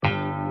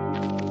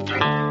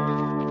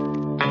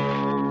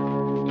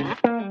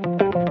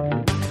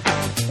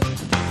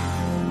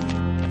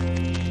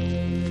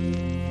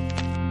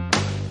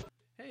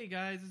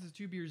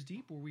Two Beers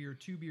Deep, where we are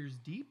 2 beers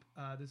deep.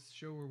 This is a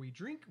show where we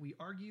drink, we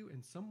argue,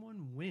 and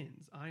someone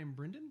wins. I am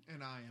Brendan.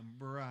 And I am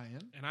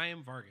Brian. And I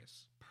am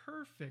Vargas.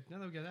 Perfect. Now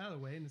that we got out of the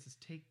way, and this is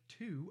take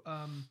 2,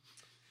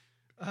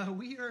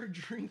 we are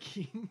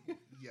drinking.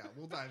 Yeah,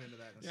 we'll dive into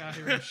that in a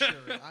Yeah,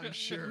 second. I'm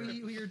sure.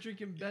 We are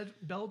drinking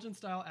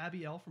Belgian-style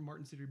Abbey Ale from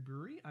Martin City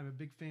Brewery. I'm a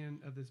big fan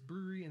of this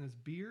brewery and this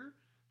beer.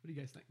 What do you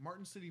guys think?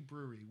 Martin City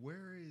Brewery,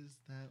 where is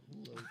that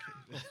located?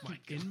 Oh my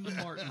God. In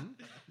Martin.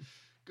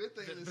 Good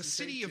thing The this is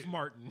city take of two.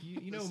 Martin.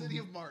 You know, The city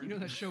of Martin. You know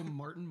that show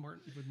Martin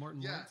with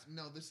Martin Yeah, Lawrence?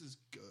 no, this is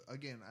good.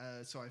 Again,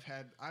 so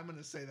I'm going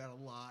to say that a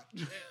lot.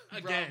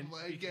 Again.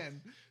 Again,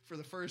 for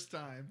the first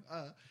time.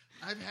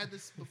 I've had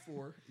this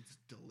before. It's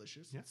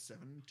delicious. Yeah. It's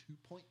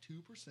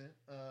 7.2%.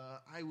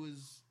 I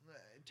was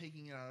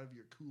taking it out of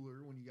your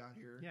cooler when you got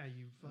here. Yeah,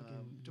 you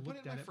fucking to put it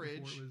looked in at my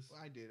fridge. before it was...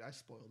 I did. I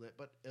spoiled it,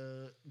 but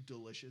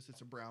delicious.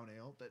 It's a brown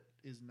ale that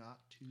is not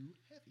too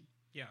heavy.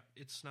 Yeah,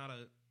 it's not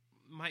a...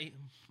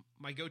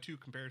 My go-to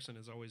comparison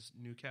is always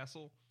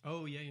Newcastle,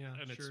 Oh, yeah,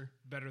 and sure. it's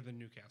better than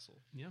Newcastle.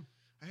 Yeah.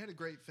 I had a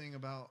great thing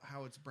about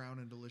how it's brown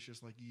and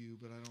delicious like you,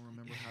 but I don't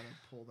remember how to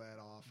pull that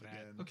off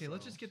again. Okay,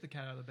 let's so. just get the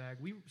cat out of the bag.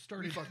 We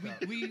started... fucked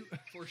up. We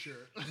For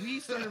sure. we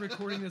started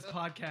recording this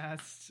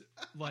podcast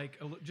like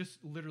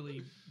just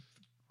literally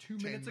 2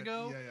 minutes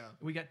ago. Yeah.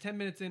 We got 10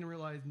 minutes in and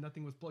realized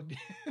nothing was plugged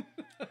in.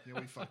 Yeah,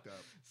 we fucked up.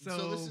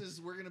 So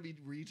we're going to be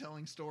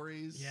retelling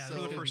stories. Yeah, so,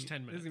 For the this is first gonna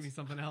 10 be- This is going to be minutes.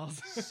 something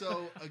else.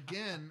 So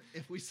again,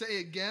 if we say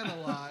again a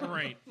lot,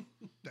 Right.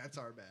 that's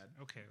our bad.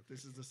 Okay.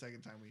 This is the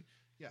second time we,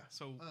 yeah.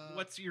 So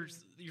what's your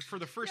for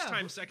the first yeah,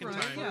 time, second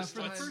right, time? yeah, let's-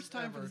 for the first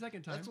time, for the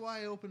second time. That's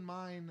why I opened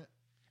mine.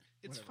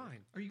 it's whatever. fine.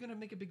 Are you going to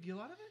make a big deal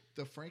out of it?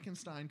 The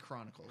Frankenstein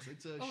Chronicles.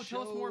 It's a Oh, show.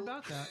 tell us more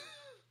about that.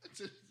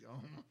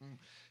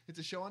 It's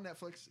a show on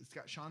Netflix. It's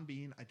got Sean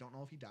Bean. I don't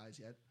know if he dies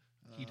yet.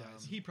 He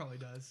dies. He probably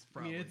does.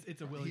 Probably. I mean,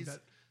 it's a willing He's- bet.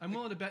 I'm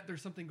willing to bet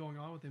there's something going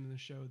on with him in the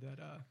show that...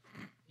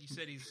 He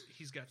said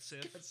he's got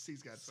syph.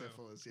 He's got So,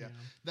 syphilis. Yeah.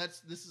 yeah.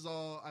 This is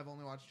all. I've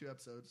only watched 2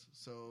 episodes,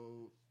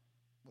 so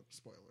what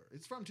spoiler?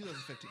 It's from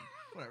 2015.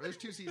 Whatever. There's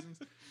 2 seasons.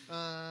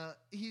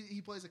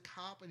 He plays a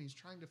cop and he's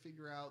trying to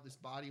figure out this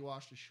body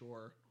washed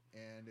ashore,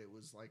 and it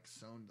was like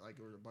sewn, like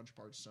there were a bunch of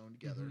parts sewn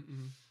together.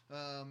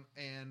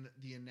 And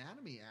the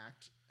Anatomy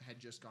Act had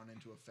just gone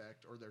into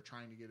effect, or they're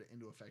trying to get it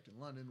into effect in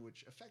London,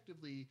 which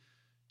effectively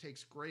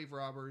takes grave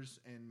robbers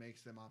and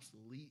makes them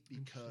obsolete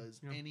because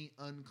Yeah. any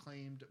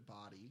unclaimed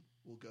body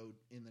will go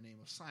in the name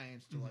of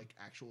science to like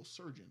actual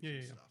surgeons Yeah, and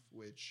yeah, yeah. stuff,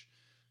 which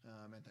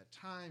at that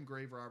time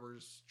grave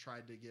robbers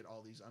tried to get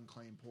all these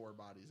unclaimed poor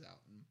bodies out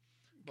and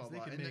blah They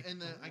blah. can And, make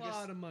and the, a I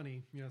lot guess of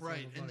money. You know,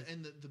 right, selling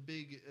and bodies. the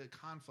big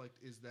conflict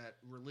is that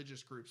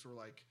religious groups were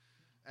like,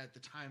 at the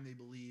time they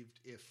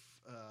believed if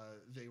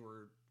they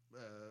were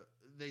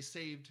they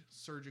saved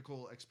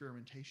surgical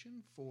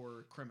experimentation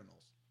for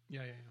criminals.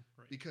 Yeah.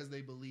 Right. Because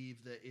they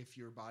believed that if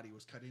your body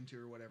was cut into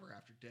or whatever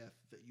after death,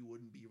 that you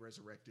wouldn't be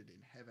resurrected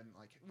in heaven,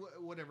 like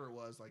whatever it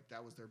was. Like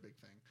that was their big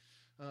thing.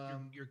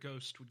 Your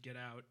ghost would get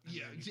out. and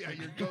Yeah, then-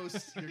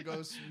 your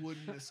ghost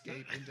wouldn't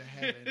escape into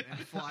heaven and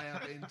fly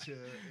up into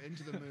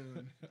the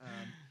moon.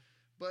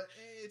 But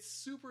it's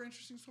super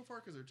interesting so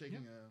far because they're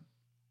taking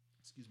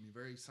a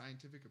very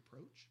scientific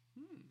approach.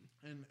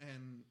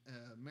 And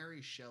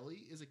Mary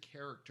Shelley is a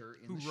character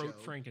in Who the wrote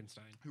show.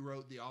 Frankenstein? Who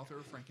wrote the author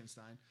of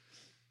Frankenstein.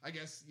 I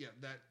guess, yeah,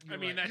 that... You're I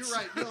mean, right. that's- You're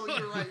right.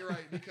 No, you're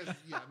right. Because,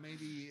 yeah,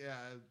 maybe...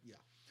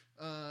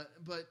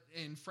 but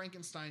and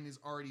Frankenstein is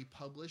already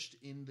published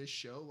in this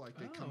show. Like,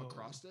 they come Oh,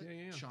 across it.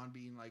 yeah. Sean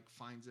Bean, like,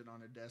 finds it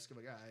on a desk of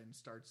a guy and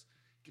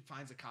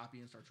finds a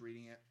copy and starts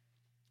reading it.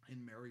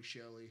 And Mary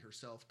Shelley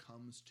herself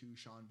comes to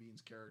Sean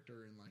Bean's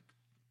character and, like,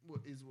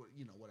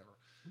 whatever.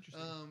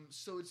 Interesting.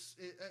 So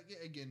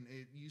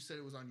you said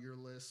it was on your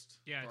list.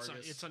 Yeah,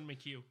 Vargas. it's on my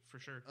queue for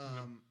sure.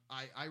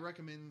 I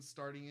recommend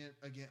starting it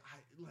again.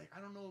 I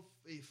don't know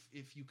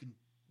if you can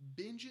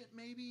binge it.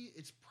 Maybe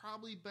it's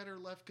probably better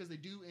left because they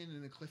do end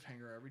in a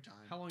cliffhanger every time.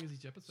 How long is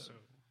each episode? So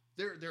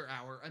They're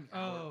hour,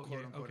 Oh, quote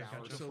okay, unquote okay,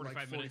 hour, gotcha. so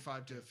like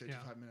 45 to 55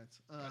 Yeah. minutes.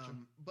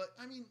 But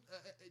I mean,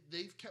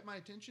 they've kept my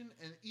attention,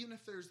 and even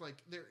if there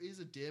is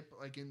a dip,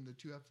 like in the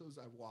 2 episodes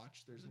I've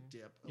watched, there's a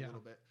dip a Yeah.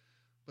 little bit,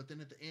 but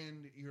then at the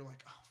end you're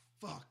like,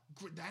 oh fuck,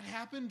 that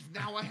happened.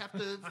 Now I have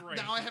to Right.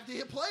 now I have to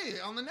hit play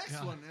on the next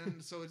Yeah. one,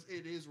 and so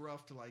it is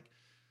rough to like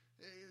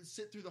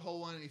sit through the whole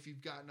one. If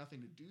you've got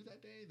nothing to do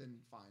that day, then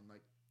fine,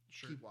 like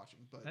Sure. keep watching.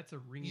 But That's a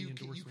ringing you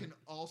endorsement. can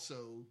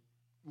also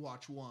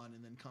watch one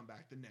and then come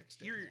back the next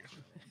day. Here- and watch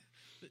another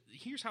one.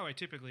 Here's how I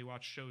typically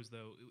watch shows,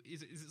 though.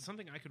 Is it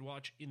something I could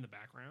watch in the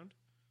background?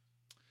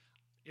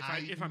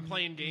 If I'm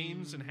playing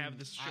games and have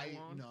this show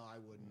on? No, I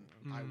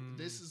wouldn't.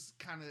 This is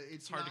kind of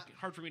it's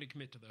Hard for me to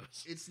commit to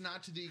those. It's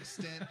not to the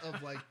extent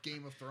of like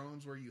Game of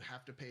Thrones where you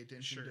have to pay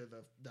attention Sure. to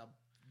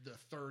the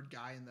third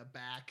guy in the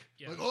back.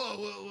 Yeah. Like, what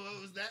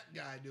was that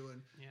guy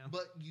doing? Yeah.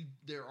 But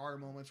there are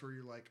moments where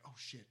you're like, oh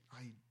shit,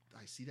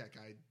 I see that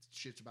guy.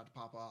 Shit's about to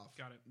pop off.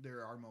 Got it.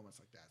 There are moments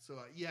like that.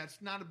 So yeah,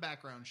 it's not a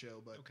background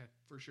show, but Okay.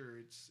 for sure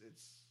it's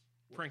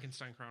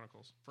Frankenstein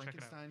Chronicles.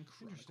 Frankenstein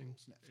Chronicles. Interesting.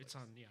 Netflix. It's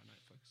on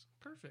Netflix.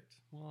 Perfect.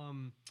 Well,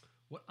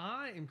 what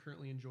I am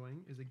currently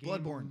enjoying is a game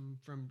Bloodborne.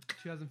 from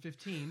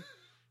 2015.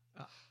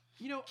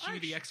 Cue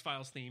the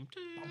X-Files theme.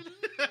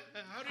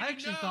 I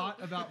actually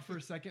thought about for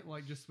a second,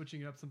 like just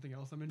switching it up something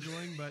else I'm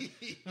enjoying, but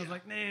I was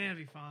like, nah, it'll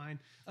be fine.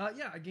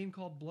 A game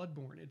called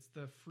Bloodborne. It's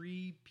the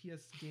free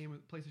PlayStation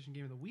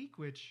Game of the Week,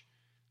 which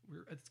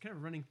it's kind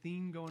of a running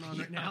theme going on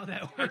right now.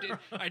 That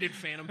I did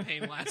Phantom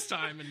Pain last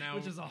time, and now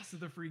which is also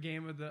the free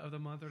game of the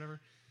month or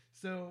whatever.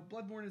 So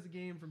Bloodborne is a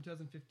game from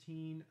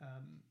 2015.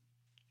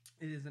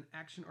 It is an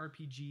action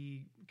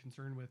RPG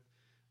concerned with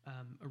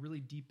a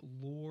really deep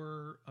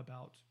lore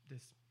about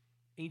this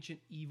ancient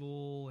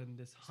evil and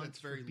this hunt. It's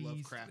very for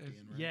beast.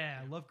 Lovecraftian, right? Yeah,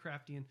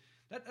 Lovecraftian.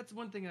 That's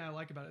one thing I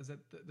like about it, is that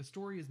the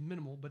story is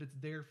minimal, but it's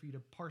there for you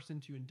to parse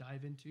into and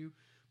dive into.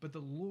 But the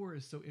lore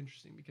is so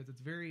interesting because it's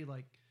very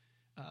like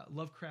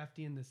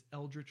Lovecraftian, this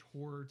eldritch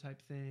horror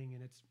type thing,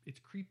 and it's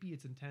creepy,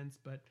 it's intense.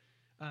 But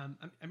I'm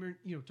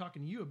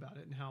talking to you about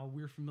it and how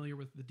we're familiar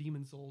with the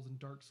Demon Souls and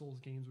Dark Souls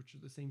games, which are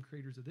the same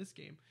creators of this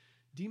game.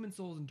 Demon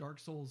Souls and Dark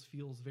Souls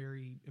feels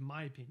very, in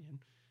my opinion,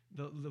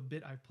 the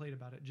bit I've played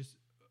about it just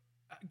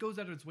goes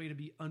out of its way to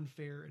be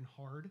unfair and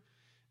hard.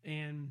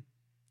 And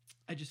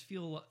I just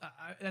feel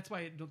that's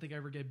why I don't think I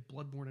ever gave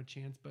Bloodborne a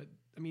chance. But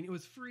I mean, it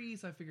was free,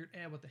 so I figured,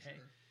 what the heck.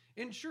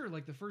 And sure,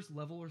 like the first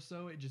level or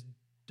so, it just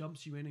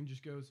dumps you in and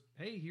just goes,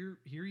 hey, here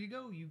you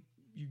go. You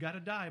got to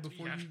die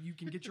before you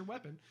can get your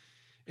weapon.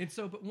 And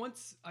so, but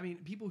once, I mean,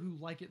 people who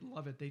like it and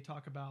love it, they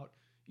talk about,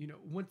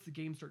 once the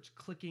game starts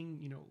clicking,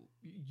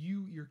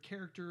 your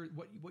character,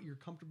 what you're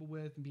comfortable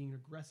with, and being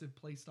an aggressive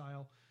play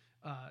style,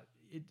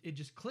 it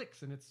just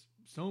clicks, and it's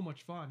so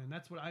much fun. And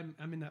that's what I'm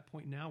in that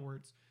point now where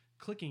it's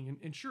clicking.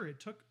 And sure, it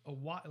took a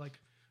while, like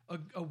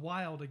a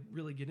while to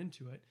really get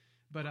into it.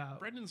 But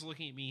Brendan's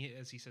looking at me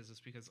as he says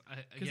this because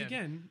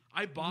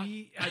I bought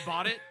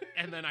it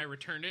and then I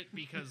returned it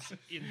because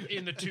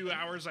in the 2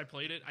 hours I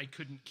played it, I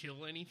couldn't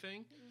kill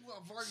anything.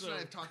 Well, Vargas and I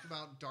have talked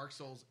about Dark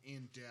Souls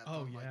in depth.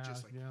 Oh,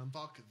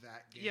 Fuck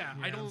that game. Yeah,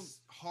 I don't. It's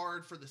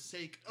hard for the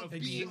sake of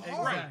being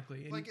hard.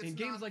 Exactly. And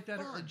games like that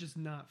are just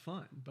not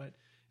fun. But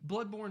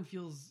Bloodborne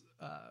feels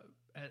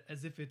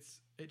as if it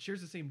shares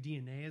the same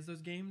DNA as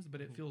those games, but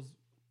it feels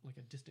like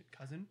a distant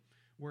cousin.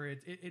 Where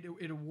it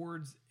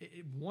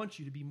wants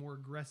you to be more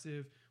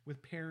aggressive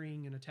with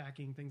parrying and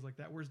attacking, things like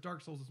that. Whereas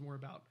Dark Souls is more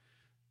about,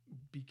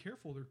 be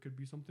careful, there could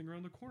be something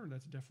around the corner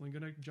that's definitely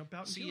going to jump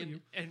out and kill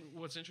you. And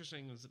what's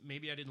interesting is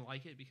maybe I didn't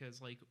like it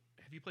because, like,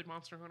 have you played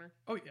Monster Hunter?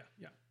 Oh,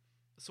 yeah.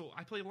 So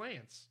I play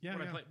Lance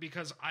I play,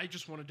 because I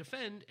just want to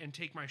defend and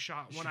take my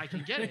shot when I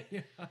can get it.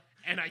 Yeah.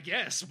 And I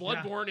guess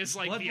Bloodborne is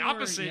like the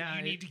opposite. Yeah,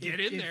 you need to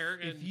get in there.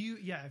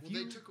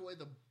 They took away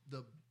the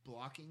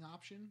blocking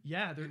option.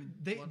 Yeah,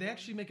 they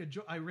actually make a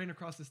joke. I ran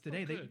across this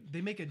today. They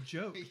make a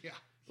joke. Yeah.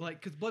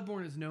 Like, because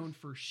Bloodborne is known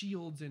for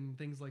shields and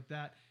things like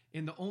that.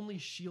 And the only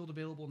shield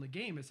available in the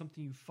game is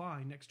something you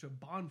find next to a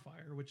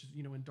bonfire, which is,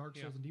 in Dark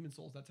Souls and Demon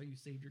Souls, that's how you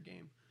save your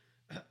game.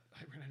 I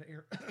ran out of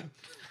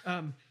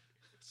air.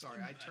 Sorry,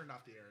 I turned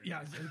off the air.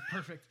 Yeah,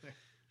 perfect.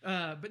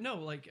 But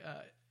no,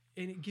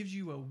 and it gives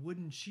you a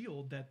wooden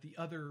shield that the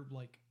other,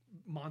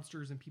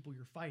 monsters and people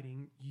you're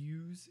fighting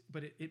use,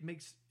 but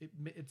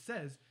it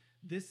says,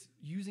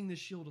 using this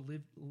shield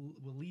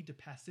will lead to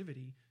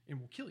passivity and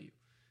will kill you.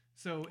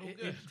 So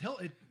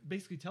it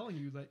basically telling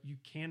you that you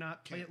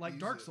cannot play it like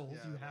Dark Souls.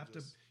 Yeah,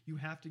 you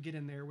have to get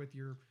in there with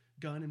your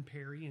gun and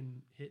parry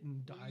and hit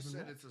and dive. You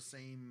said it's the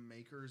same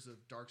makers of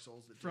Dark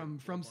Souls that from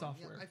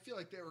Software. Yeah, I feel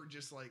like they were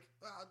just like,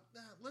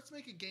 let's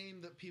make a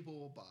game that people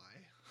will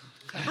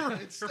buy.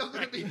 It's still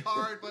going to be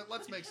hard, but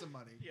let's make some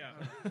money. Yeah.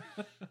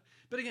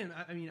 But again,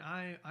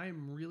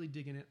 I'm really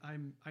digging it.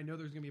 I know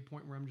there's going to be a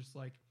point where I'm just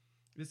like,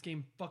 this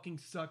game fucking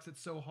sucks.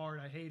 It's so hard.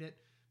 I hate it.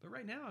 But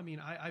right now,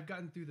 I've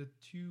gotten through the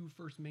 2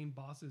 first main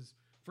bosses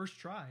first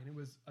try, and it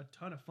was a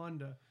ton of fun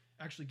to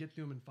actually get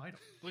through them and fight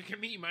them. Look at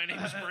me. My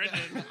name's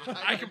Brendan.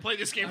 I can play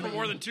this game for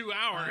more than 2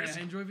 hours.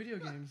 I enjoy video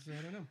games. So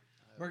I don't know.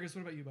 Marcus,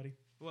 what about you, buddy?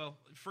 Well,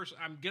 first,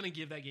 I'm going to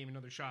give that game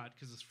another shot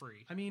because it's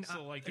free. So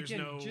there's again,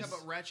 no... Yeah,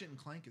 but Ratchet and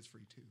Clank is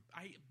free, too.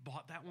 I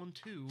bought that one,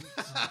 too.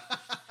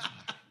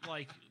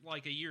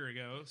 like a year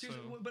ago.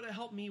 Seriously, but it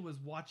helped me was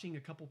watching a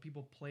couple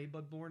people play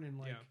Bloodborne and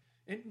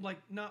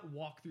not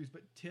walkthroughs,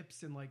 but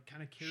tips and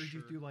kind of carried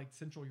you through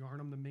Central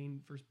Yharnam, the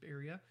main first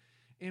area.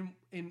 And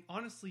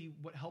honestly,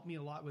 what helped me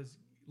a lot was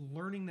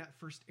learning that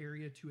first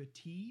area to a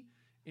T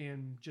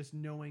and just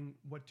knowing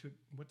what to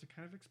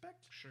kind of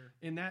expect. Sure.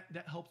 And that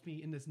helps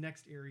me in this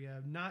next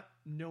area, not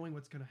knowing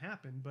what's going to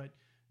happen, but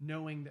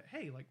knowing that,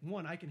 hey,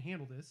 1, I can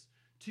handle this.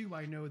 2,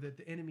 I know that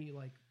the enemy,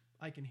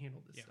 I can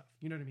handle this stuff.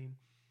 You know what I mean?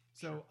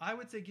 So sure. I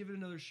would say give it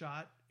another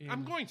shot.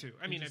 I'm going to.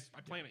 I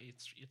plan it.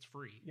 It's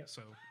free. Yep.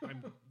 So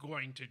I'm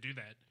going to do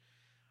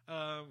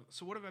that.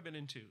 So what have I been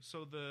into?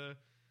 So the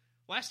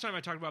last time I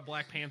talked about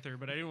Black Panther,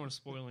 but I didn't want to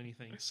spoil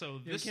anything.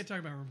 So we can't talk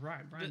about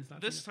Brian. Brian's not.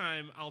 This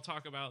time I'll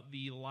talk about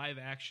the live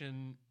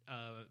action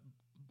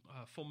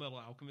Full Metal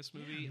Alchemist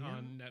movie man.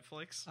 on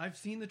Netflix. I've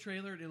seen the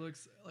trailer and it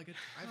looks like a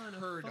ton I've of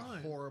heard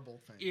fun.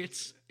 horrible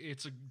things.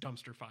 It's a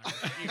dumpster fire.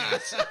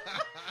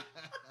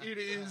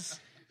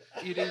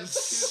 It is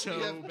so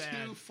we have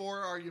bad. 2 for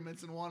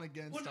arguments and 1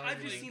 against. Well,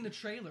 I've just seen the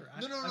trailer.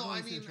 No. I've only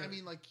I seen the trailer.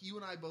 mean, like you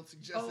and I both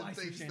suggested I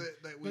see things what you're saying.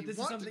 that we But this is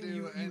want to something do,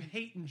 you and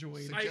hate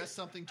enjoyed. suggest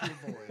something to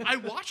avoid. I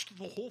watched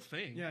the whole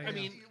thing. Yeah, I yeah.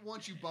 mean,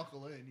 once you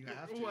buckle in, you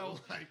have to. well,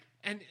 like,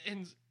 and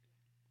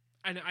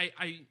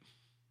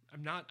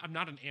I'm not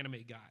an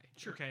anime guy.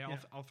 Sure, Okay, yeah.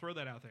 I'll throw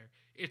that out there.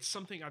 It's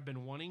something I've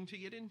been wanting to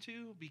get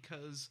into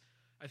because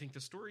I think the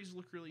stories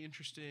look really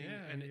interesting.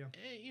 Yeah, and yeah.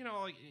 you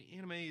know, like,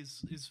 anime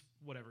is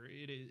whatever.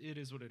 It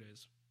is what it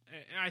is.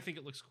 And I think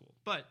it looks cool.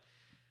 But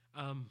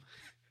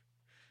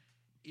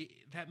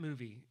that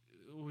movie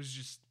was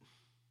just.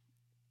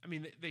 I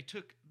mean, they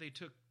took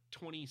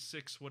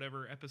 26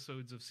 whatever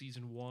episodes of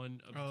season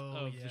 1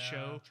 of the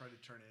show try to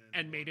turn it into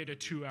and made it a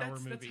 2-hour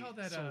movie. That's how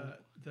that So-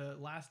 the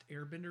last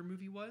Airbender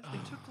movie was. They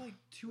took like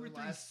 2 or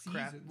 3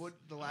 seasons.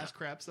 The last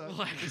crap stuff?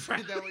 Last Is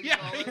crap. that what you Yeah,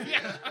 call it?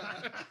 yeah.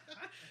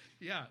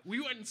 Yeah, we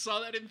went and saw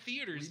that in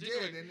theaters. We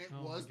didn't did, and it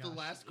Oh my was the gosh.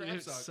 last crap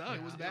It suck. sucked.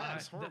 It was Yeah, bad.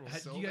 it's horrible.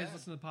 Did So you guys bad.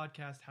 listen to the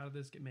podcast How Did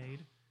This Get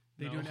Made?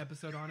 They do No. an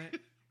episode on it.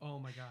 Oh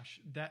my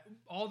gosh, that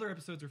all their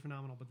episodes are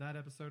phenomenal, but that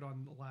episode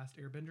on the last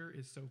Airbender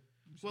is so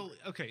Well, great.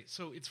 okay,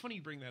 so it's funny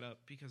you bring that up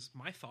because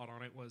my thought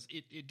on it was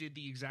it did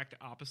the exact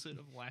opposite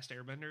of Last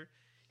Airbender.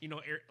 You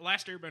know,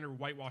 Last Airbender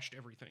whitewashed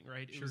everything,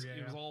 right? It Sure, was yeah,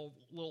 it was yeah. all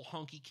little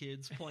hunky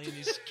kids playing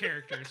these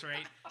characters,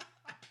 right?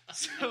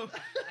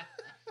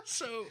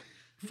 So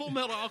Full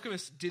Metal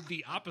Alchemist did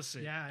the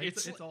opposite. Yeah,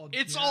 it's all-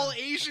 it's yeah. all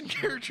Asian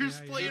characters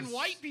Yeah, yeah. playing Yes.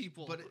 white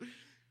people. But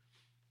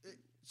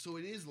so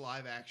it is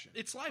live action.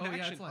 It's live Oh, yeah,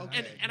 action, it's live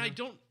and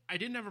action, I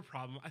didn't have a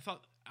problem.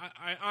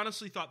 I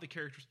honestly thought the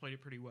characters played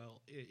it pretty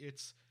well.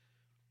 It's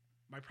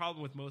my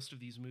problem with most of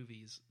these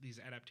movies, these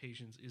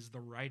adaptations, is the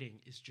writing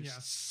is just Yeah.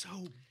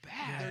 so bad.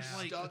 Yeah, they're yeah.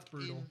 Like, stuck that's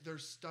brutal. they're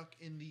stuck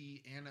in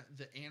the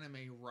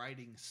anime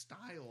writing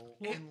style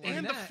Well, and,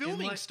 and the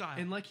filming like, style.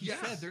 And like you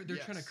Yes, said, they're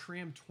yes. trying to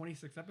cram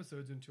 26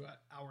 episodes into an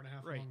hour and a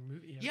half Right. long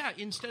movie. yeah,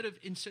 instead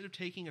of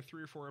taking a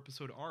 3 or 4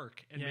 episode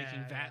arc and Yeah, making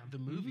that yeah. the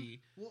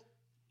movie, well,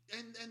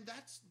 and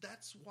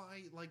that's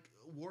why like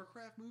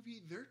Warcraft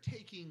movie they're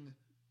taking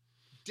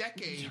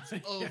decades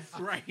of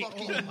Right.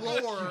 fucking Oh my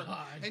lore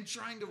God. and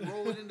trying to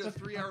roll it into a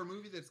 3-hour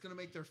movie that's going to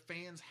make their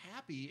fans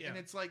happy, and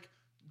Yeah. it's like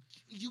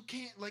you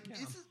can't like Yeah.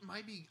 this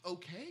might be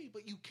okay,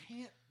 but you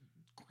can't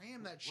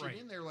cram that shit Right.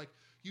 in there. Like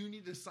you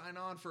need to sign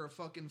on for a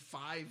fucking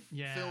 5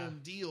 Yeah.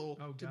 film deal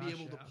Oh, to gosh, be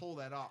able to yeah. pull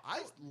that off.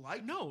 I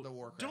like No, the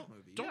Warcraft don't-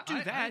 movie. don't- Yeah,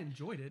 do I that.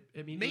 enjoyed it.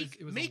 I mean, make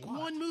it was make a lot,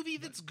 one movie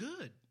but- that's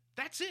good.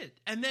 That's it.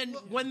 And then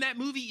Well- when that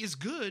movie is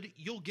good,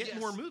 you'll get Yes,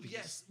 more movies.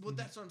 Yes, well,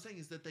 that's what I'm saying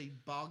is that they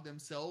bog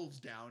themselves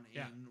down,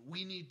 Yeah. and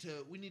we need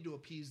to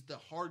appease the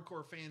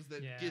hardcore fans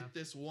that Yeah. get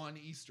this one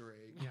Easter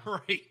egg, Yeah.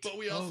 Right. but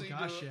we also Oh, need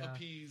gosh, to yeah.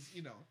 appease,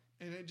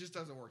 and it just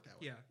doesn't work that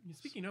way. Yeah.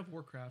 Speaking of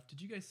Warcraft, did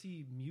you guys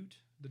see Mute,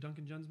 the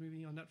Duncan Jones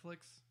movie on Netflix?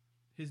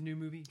 His new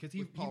movie, because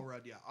With Paul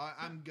Rudd, yeah,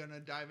 I'm gonna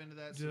dive into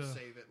that. So Duh.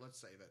 save it. Let's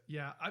save it.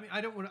 Yeah, I mean, I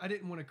didn't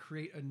want to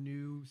create a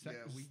new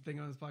thing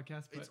on this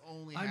podcast, but It's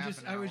only I half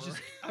an hour. was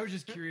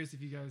just curious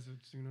if you guys would,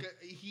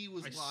 He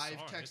was I live saw it.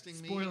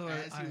 texting me Spoiler,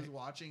 as he I- was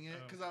watching it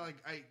Oh. because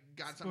I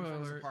got something from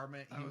his Spoiler,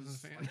 apartment. I He wasn't was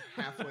a fan. like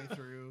halfway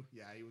through.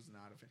 Yeah, he was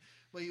not a fan,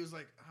 but he was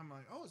like, I'm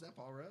like, oh, is that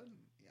Paul Rudd?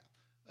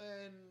 Yeah,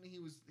 and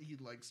he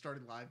like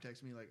started live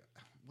texting me like,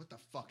 what the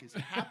fuck is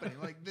happening?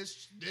 Like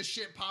this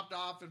shit popped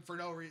off and for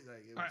no reason.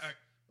 Like, it was, All right.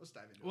 Let's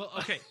dive into it. Well,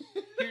 okay.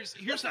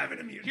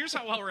 Here's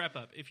how I'll wrap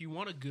up. If you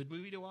want a good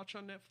movie to watch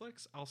on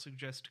Netflix, I'll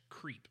suggest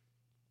Creep.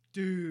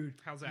 dude,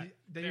 How's that?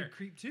 They There. did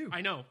Creep too.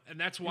 I know, and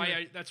that's why Yeah.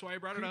 I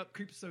brought Creep, it up.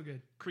 Creep's so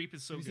good. Creep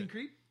is so Have you seen good.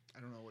 Creep? I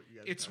don't know what you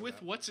guys. It's talking with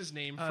about. what's his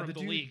name from the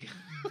dude, League.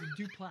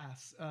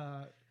 Duplass.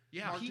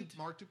 Yeah,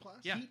 Mark Duplass.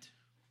 Yeah. Pete,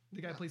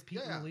 the guy who plays Pete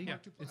Yeah, in the League.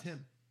 Mark Duplass. It's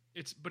him.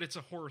 it's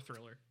a horror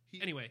thriller.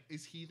 He- Anyway,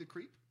 is he the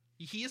creep?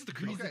 he is the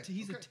He's, Creep. Okay,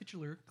 he's a okay.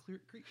 titular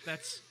Creep.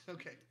 That's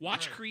Okay.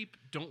 watch All right. Creep.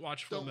 Don't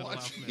watch Full Don't Metal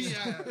watch. Alchemist.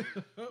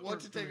 Yeah. What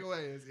to take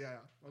away is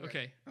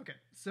Okay. Okay,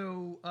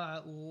 so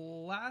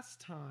last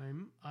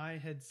time I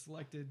had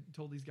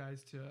told these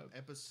guys to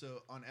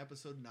Episode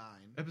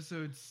 9.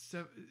 episode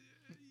 7.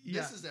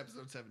 Yeah, This is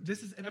episode 17.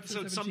 this is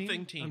Episode 17?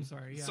 something teen. I'm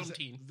sorry. Yeah.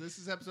 Something. This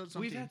is episode 17.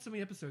 We've had so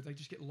many episodes, I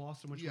just get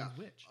lost on which Yeah. one's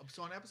which.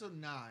 So on episode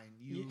 9,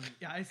 you.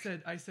 Yeah, I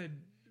said,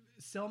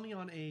 sell me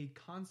on a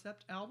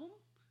concept album.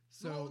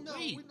 So, No,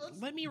 Wait,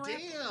 let's- let me wrap.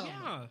 damn.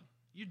 Yeah,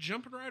 you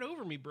jumping right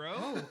over me, bro.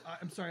 oh,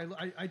 I'm sorry.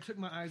 I took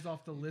my eyes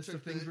off the list took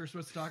of things the- we're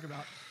supposed to talk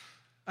about.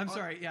 I'm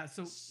sorry. Yeah.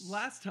 So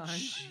last time,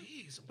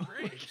 Jeez,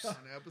 breaks. on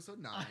episode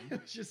 9. I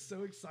was just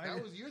so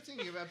excited. You're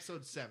thinking of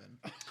episode 7.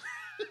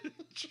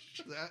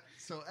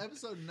 So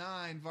episode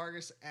 9,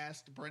 Vargas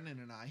asked Brendan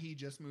and I. He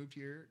just moved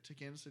here to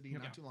Kansas City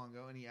not too long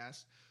ago, and he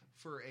asked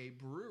for a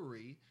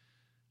brewery.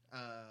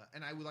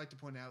 And I would like to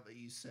point out that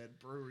you said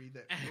brewery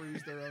that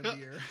brews their own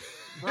beer.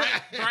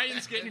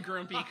 Brian's getting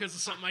grumpy because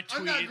of something I tweeted.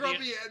 I'm not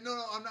grumpy yet.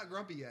 No, I'm not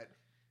grumpy yet.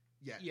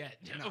 Yet. Yeah.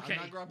 No, Okay.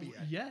 I'm not grumpy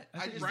yet. Yet. I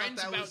think just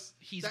Brian's thought that about was-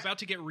 he's that- about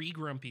to get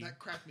re-grumpy. That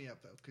cracked me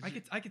up though. 'Cause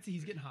I could see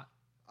he's getting hot.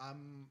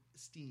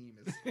 Steam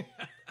is.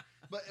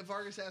 But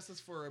Vargas asked us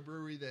for a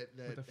brewery that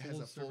With a has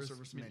a full full-service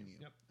service menu. menu.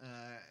 Yep.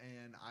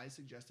 And I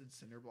suggested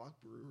Cinderblock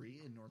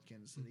Brewery in North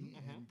Kansas City,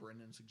 and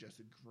Brendan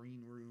suggested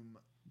Green Room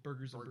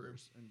Burgers and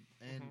brews. Burgers.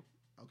 And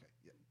okay,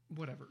 yeah.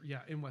 Whatever.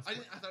 Yeah, in West. I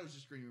thought it was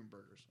just Green Room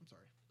Burgers. I'm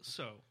sorry.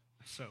 So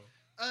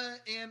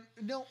And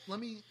no, let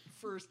me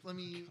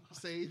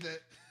say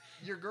that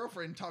your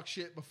girlfriend talked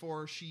shit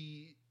before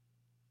she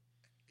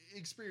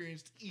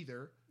experienced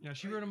either. Yeah,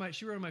 she wrote on my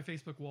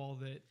Facebook wall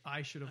that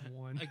I should have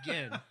won.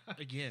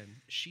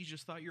 again, she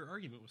just thought your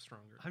argument was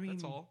stronger. I mean,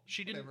 that's all.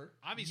 She didn't. Whatever.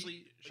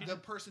 Obviously, she The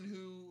person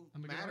who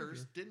I'm a good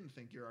matters arguer. didn't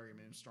think your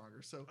argument was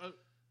stronger. So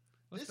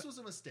Let's this was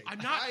a mistake. I'm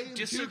not I am too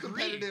disagreeing.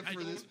 competitive I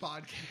for this don't-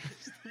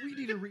 podcast. we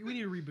need a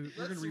reboot.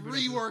 We're Let's gonna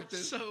reboot. rework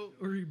this. So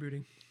We're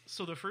rebooting.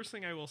 So the first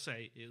thing I will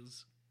say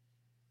is,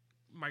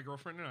 my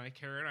girlfriend and I,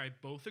 Kara and I,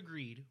 both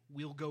agreed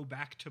we'll go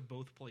back to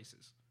both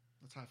places.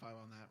 Let's high five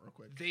on that real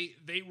quick.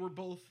 They were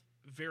both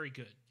very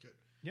good. Good.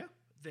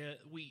 Yeah.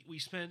 We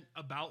spent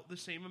about the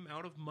same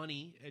amount of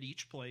money at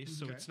each place,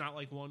 so Okay. it's not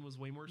like one was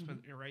way more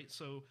expensive, right?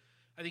 So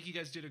I think you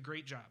guys did a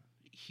great job.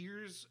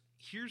 Here's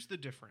the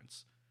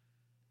difference.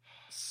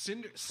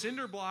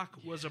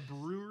 Cinderblock was a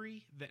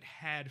brewery that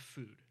had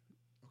food.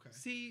 Okay.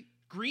 See,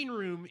 Green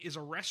Room is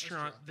a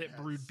restaurant that has-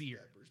 brewed beer.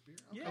 that brews beer.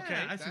 yeah, Okay, I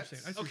see what you're that's-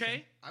 saying. I see what you're Okay,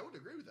 saying. I would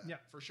agree with that. Yeah.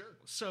 For sure.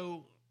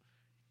 so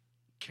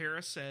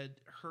Kara said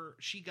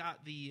she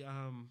got the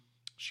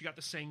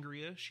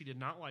sangria. She did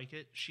not like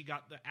it. She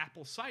got the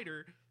apple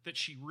cider that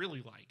she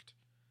really liked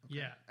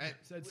Yeah,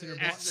 At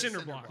Cinderblock. at This is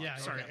Cinderblock. Yeah,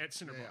 sorry, okay. at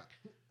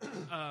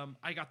Cinderblock.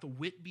 I got the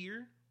wit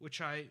beer,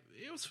 which it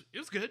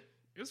was good.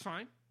 It was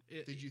fine.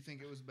 Did you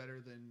think it was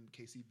better than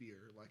KC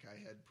Beer, like I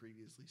had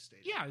previously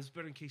stated? Yeah, it was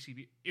better than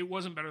KCB. It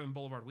wasn't better than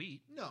Boulevard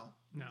Wheat. No.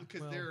 No,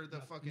 Because well, they're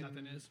the fucking.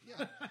 nothing is.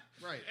 Yeah.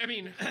 Right. I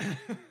mean,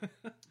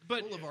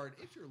 but Boulevard,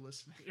 if you're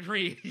listening.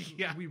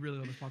 yeah. we really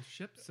love the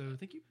sponsorship, so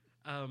thank you.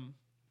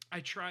 I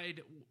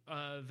tried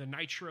the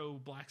Nitro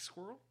Black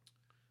Squirrel.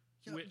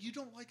 Yeah, Wit- you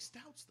don't like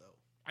stouts, though.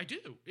 I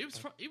do. It was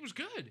fun. It was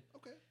good.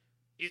 Okay.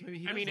 It, Maybe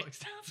he I does mean, like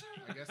stouts.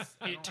 I guess.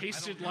 it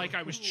tasted like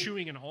I was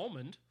chewing an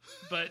almond,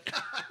 but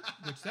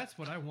Which that's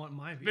what I want in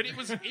my beer. but it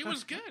was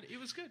good. It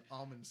was good.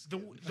 Almonds.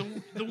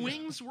 The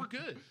wings were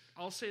good.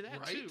 I'll say that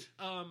Right? too.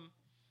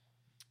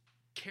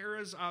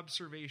 Kara's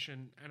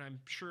observation, and I'm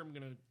sure I'm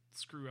gonna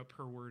screw up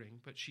her wording,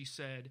 but she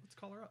said Let's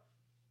call her up.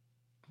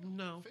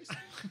 no.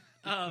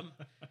 Facebook.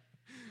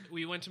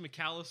 We went to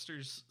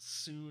McAllister's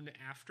soon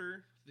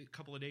after, a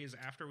couple of days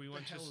after we The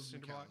went to hell is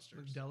Cinderblock.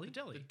 McAllister's? Deli? The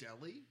deli. The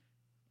deli?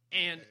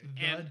 And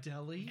Okay. and The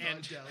deli.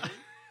 and- The deli?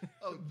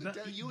 Oh,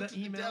 you went the to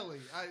the email?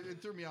 deli.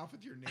 It threw me off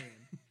with your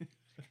name.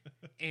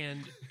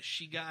 and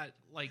she got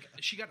like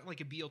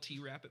a BLT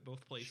wrap at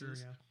both places.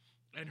 Sure,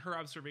 yeah. And her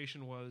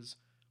observation was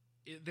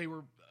they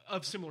were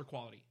of similar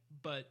quality,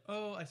 but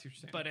Oh, I see what you're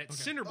saying. but at Okay.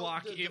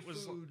 Cinderblock the it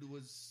was food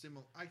was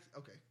similar.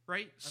 Okay.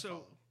 right. I So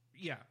follow.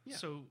 yeah, Yeah.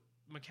 so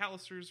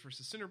McAllister's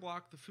versus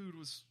Cinderblock, the food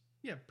was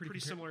Yeah, pretty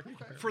similar pretty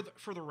Okay. comparable.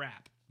 for the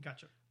wrap.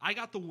 Gotcha. I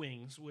got the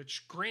wings,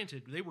 which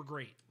granted they were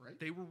great. Right.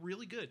 They were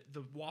really good.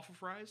 The waffle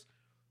fries,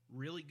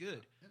 really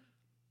good. Yeah.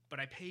 But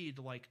I paid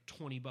like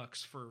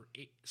 $20 for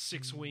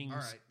 6 wings All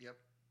right. Yep.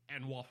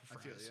 and waffle I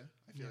fries. feel you.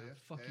 I feel Yeah, you.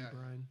 fuck you,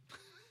 Brian.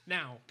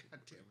 Now,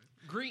 God damn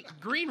it.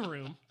 green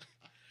room.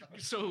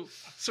 So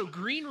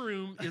Green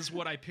Room is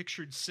what I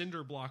pictured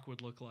Cinderblock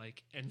would look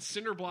like, and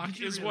Cinderblock Did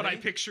you is what I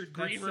really? pictured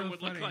Green That's Room so would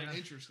funny, look like. yeah.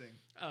 Interesting.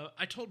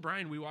 I told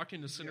Brian we walked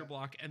into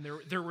Cinderblock, and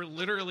there were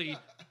literally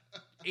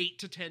 8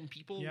 to 10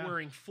 people Yeah.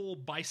 wearing full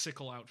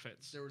bicycle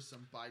outfits. There was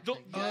some bike. The-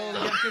 thing.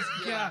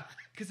 Oh,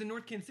 because in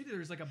North Kansas City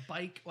there's like a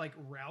bike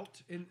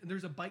route, and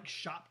there's a bike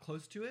shop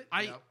close to it.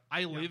 Yep.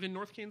 I live in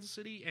North Kansas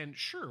City, and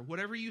sure,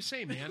 whatever you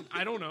say, man.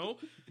 I don't know.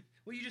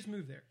 Well, you just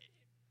moved there.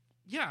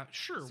 Yeah,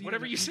 sure, So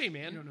whatever don't you know- say,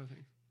 man. You don't know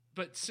things.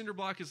 But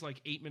Cinderblock is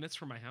like 8 minutes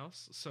from my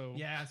house, so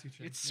Yeah, I see what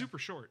you're it's saying. super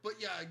short. But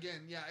yeah,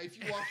 again, if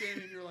you walk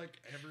in and you're like,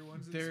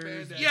 everyone's in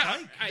There's spandex. Yeah,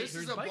 bike. This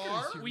There's is a bikers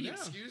bar? here. We- Yeah.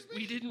 Excuse me?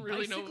 We didn't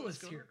really know what was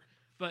Bicyclists going on. here.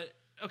 But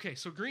okay,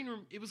 so Green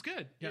Room, it was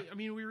good. Yeah. I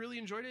mean, we really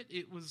enjoyed it.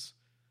 It was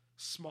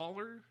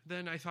smaller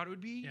than I thought it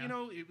would be. Yeah. You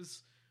know, it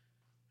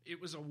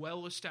was a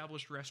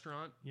well-established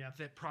restaurant Yeah.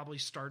 that probably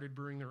started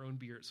brewing their own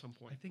beer at some I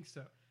point. think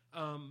so.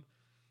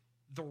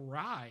 The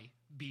rye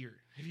beer.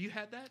 Have you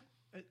had that?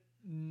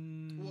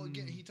 Well,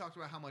 again, he talked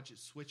about how much it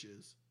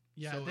switches.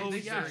 Yeah, So they, it's they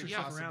yeah, switch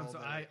yeah. stuff around.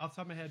 possible So that- off the top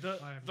of my head, The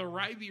I have the no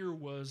rye idea. beer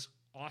was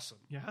awesome.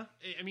 Yeah,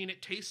 I mean,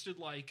 it tasted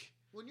like,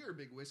 When you're a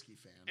big whiskey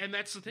fan. and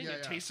that's the thing. Yeah,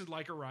 it yeah. tasted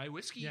like a rye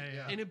whiskey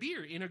Yeah. in a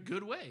beer in a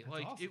good way. That's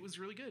like awesome. it was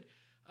really good.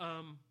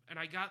 And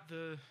I got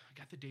the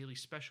daily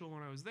special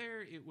when I was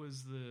there. It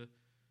was the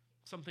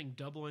something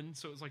Dublin,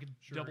 so it was like a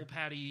Sure. double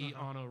patty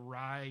Uh-huh. on a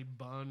rye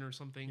bun or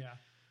something. yeah.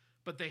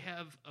 But they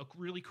have a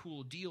really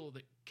cool deal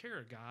that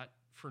Kara got.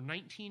 For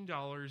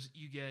 $19,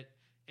 you get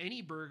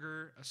any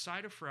burger, a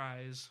side of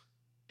fries,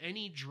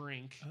 any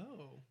drink,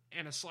 Oh,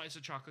 and a slice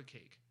of chocolate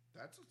cake.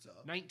 That's what's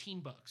up.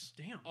 $19.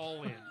 Damn.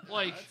 All in.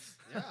 Like,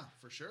 Yeah,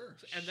 for sure.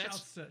 and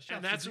Shouts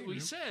that's to what we Dream.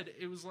 said.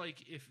 It was like,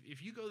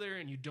 if you go there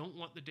and you don't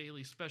want the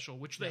daily special,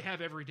 which they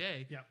have every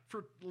day, Yeah.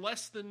 for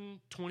less than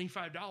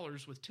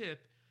 $25 with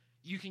tip,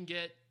 you can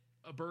get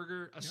a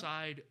burger, a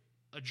side,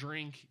 a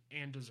drink,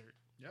 and dessert.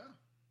 Yeah.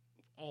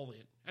 All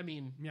in. I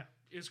mean, Yeah.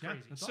 it's Yeah,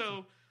 crazy. that's So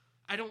awesome.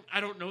 I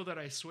don't know that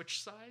I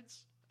switched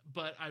sides,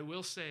 but I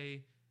will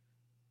say,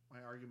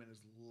 My argument is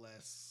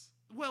less.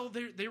 well,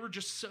 they were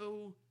just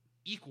so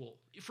equal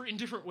in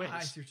different ways.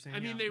 I see what you're saying, I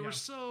mean, yeah, they were yeah.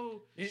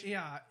 so.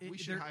 We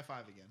should high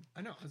five again.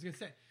 I know. I was gonna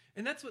say,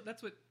 and that's what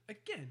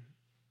again.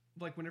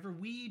 Like whenever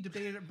we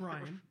debated at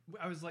Brian,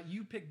 I was like,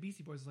 "You picked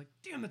Beastie Boys." I was like,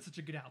 "Damn, that's such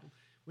a good album."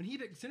 When he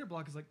picked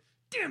Cinderblock, I was like,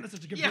 "Damn, that's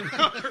such a good." Yeah,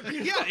 burger."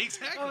 yeah,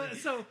 exactly.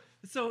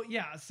 So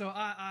yeah. So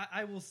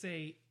I will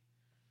say,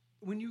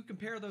 when you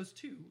compare those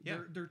two, Yeah.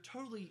 they're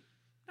totally.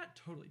 Not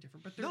totally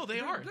different, but they're, No, they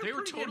they're- are. they're They were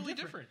pretty damn totally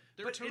different.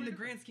 They were But totally in the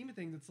different. grand scheme of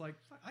things, it's like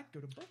fuck, I'd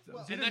go to both those.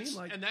 Well, You know what I mean?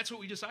 Like, And that's what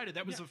we decided.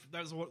 That was Yeah.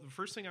 the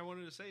first thing I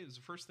wanted to say. Is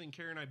the first thing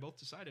Kara and I both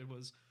decided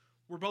was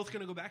we're both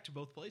going to go back to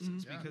both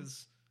places Yeah.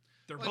 because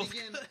they're But both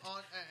again, good.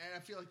 and I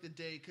feel like the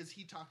day, because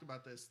he talked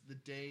about this, the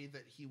day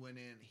that he went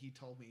in, he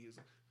told me, he was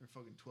like, there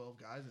are fucking 12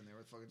 guys in there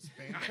with fucking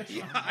Spanish.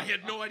 Yeah, I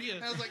had no idea.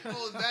 And I was like,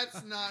 oh,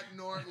 that's not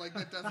like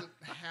that doesn't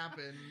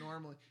happen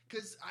normally.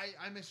 Because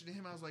I mentioned to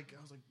him, I was like,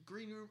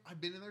 green room. I've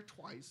been in there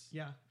twice,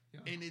 yeah.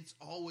 and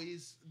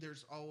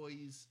there's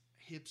always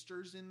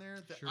hipsters in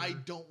there that Sure. I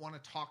don't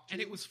want to talk to,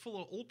 And it was full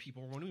of old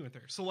people when we went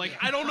there. So like, Yeah.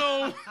 I don't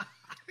know.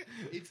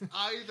 It's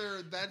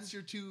either that's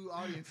your two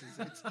audiences.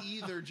 It's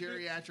either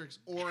geriatrics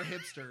or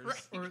hipsters.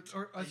 Right.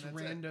 Or us that's it.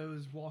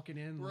 randos walking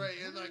in, Right,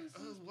 and "Where like, is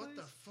oh, this what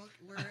the place?" fuck?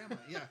 Where am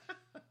I? Yeah,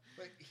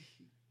 like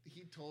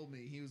he told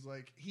me, he was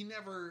like, he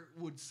never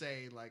would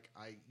say like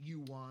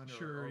you won or,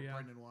 Sure, or yeah.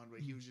 Brendan won, but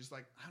he was just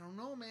like, I don't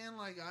know, man.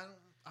 Like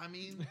I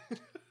mean,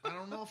 I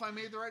don't know if I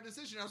made the right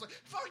decision. I was like,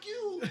 fuck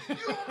you, you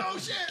don't know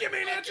shit. Give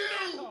me an Fuck answer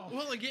you. now.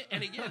 Well, again,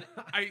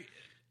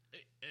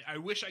 I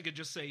wish I could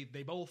just say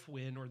they both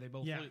win or they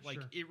both Yeah, win. Like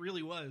sure. it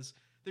really was.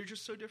 They're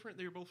just so different.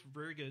 They were both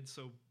very good.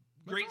 So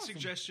That's great awesome.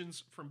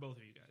 suggestions from both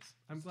of you guys.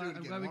 I'm Let's do glad. it I'm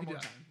again glad we one could do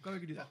more that. time. Glad we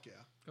could do that. Fuck yeah,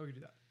 Glad we could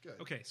do that.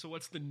 good. Okay, so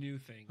what's the new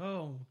thing?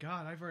 Oh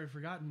God, I've already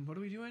forgotten. What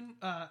are we doing?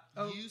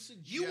 You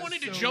suggest You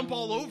wanted to so- jump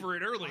all over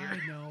it earlier.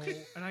 I know,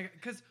 and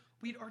because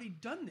we'd already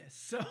done this.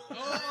 So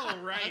Oh,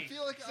 right. I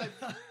feel like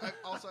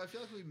I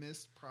feel like we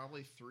missed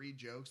probably 3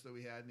 jokes that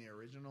we had in the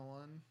original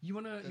one. you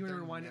wanna that you wanna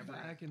they're rewind it never-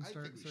 back and I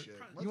start? think we start- should.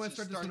 You wanna Let's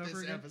start just this one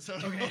over again?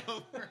 episode Okay.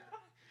 over.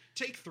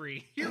 Take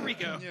 3. Here we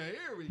go. Yeah,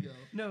 here we go.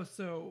 No,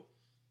 so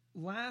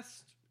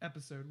last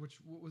episode, which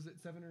what was it,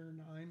 7 or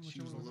 9? She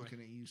Whichever was one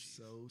looking at you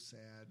so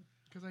sad.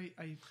 because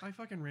I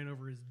fucking ran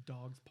over his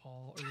dog's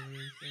paw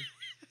earlier so,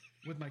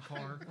 with my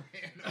car,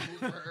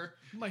 Ran over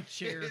my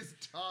chair. his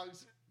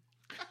dog's.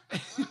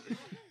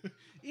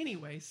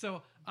 Anyway,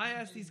 so I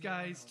asked these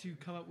guys to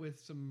come up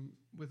with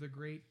a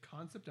great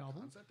concept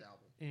album, Concept album.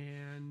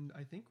 and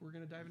I think we're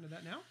gonna dive into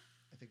that now.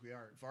 I think we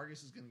are.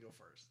 Vargas is going to go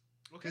first.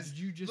 Okay. Did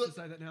you just Look-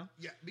 decide that now?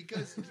 Yeah,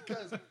 because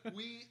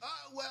we.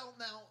 Well,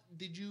 now,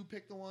 did you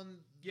pick the one?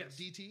 Yes.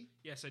 DT.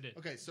 Yes, I did.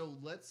 Okay, so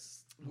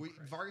let's. Christ.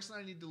 Vargas and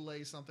I need to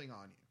lay something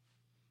on you.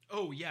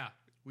 Oh, yeah.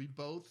 We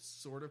both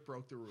sort of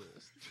broke the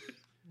rules,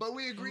 but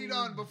we agreed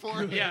on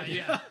beforehand. Yeah,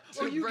 yeah.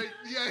 To break,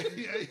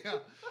 yeah.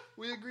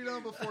 We agreed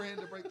on beforehand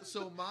to break.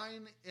 So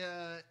mine.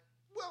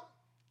 Well,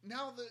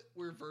 now that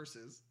we're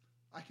versus,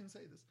 I can say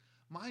this.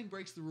 Mine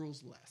breaks the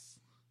rules less.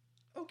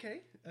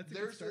 Okay, that's a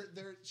good start.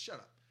 Shut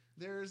up.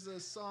 There's a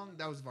song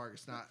that was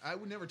Vargas. Not. I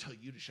would never tell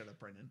you to shut up,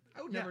 Brendan.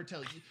 I would Yeah. never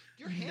tell you.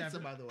 You're Never.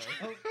 handsome, by the way.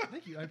 Oh,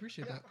 thank you. I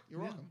appreciate Yeah, that. you're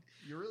Yeah. welcome.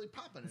 You're really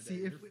popping today.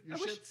 See, if your I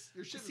wish-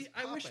 your shit See, is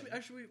I wish popping.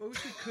 we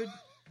could.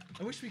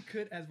 I wish we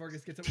could. As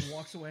Vargas gets up and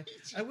walks away,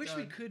 It's I wish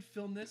we done. could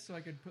film this so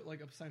I could put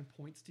like assign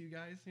points to you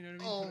guys. You know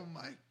what I mean? Oh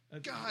my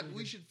That's God, really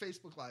we good. should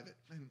Facebook Live it.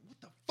 And what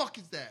the fuck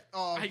is that?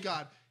 Oh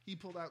God, he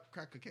pulled out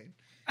crack cocaine.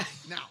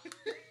 Now,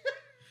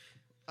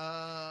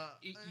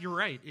 You're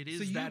right. It is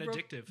So you that broke-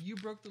 addictive. You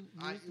broke the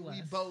rules we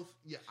less. both.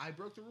 Yeah, I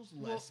broke the rules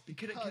Well, less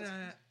because. can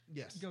I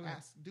yes, go ahead?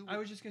 ask. Do I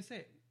was just gonna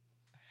say,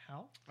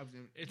 how? I was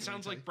gonna, It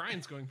sounds like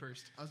Brian's going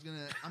first. I was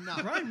gonna. I'm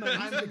not. Brian might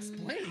I'm I'm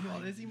explaining all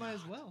this. He might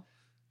as well.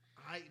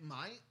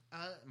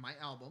 My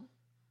album.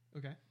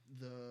 Okay.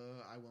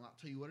 I will not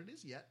tell you what it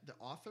is yet. The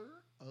author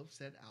of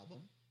said album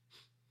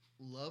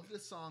loved a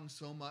song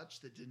so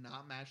much that did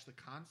not match the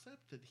concept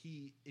that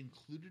he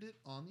included it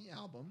on the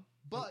album,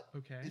 but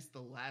Okay. it's the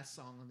last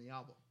song on the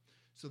album.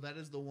 So that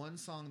is the one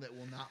song that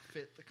will not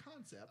fit the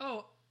concept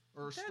Oh,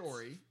 or that's-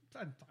 story.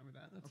 I'm fine with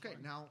that. That's Okay,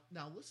 fine.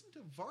 now listen to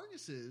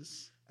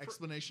Vargas's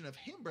explanation of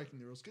him breaking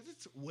the rules because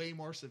it's way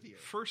more severe.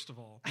 First of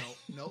all,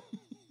 No.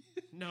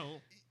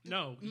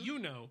 no, you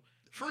know.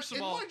 First of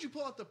And all, why did you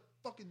pull out the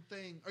fucking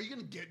thing? Are you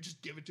gonna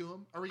just give it to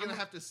him? Are we gonna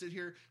have to sit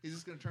here? Is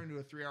this gonna turn into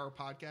a 3-hour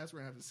podcast? We're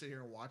gonna have to sit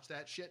here and watch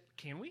that shit.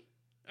 can we?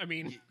 I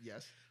mean,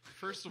 Yes.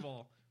 first of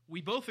all,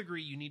 we both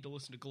agree you need to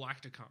listen to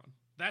Galacticon.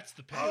 That's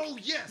the pick. Oh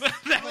yes.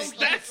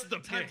 that's the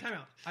Time pick.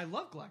 out. I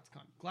love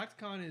Galacticon.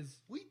 Galacticon is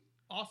We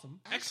awesome.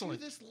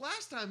 Excellent. Asked you this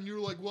last time, and you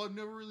were like, "Well, I've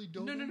never really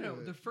done." No.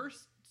 it. The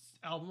first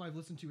album I've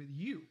listened to with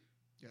you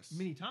yes,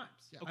 many times.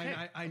 Yeah. Okay.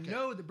 I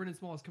know that Brendan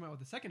Small has come out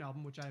with a second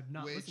album, which I have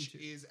not listened which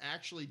to. is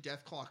actually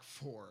Death Clock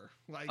 4.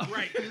 Like,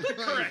 Right. like,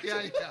 Correct.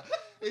 Yeah.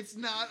 It's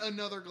not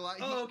another.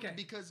 Okay.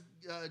 Because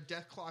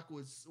Death Clock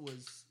was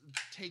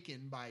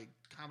taken by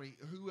comedy.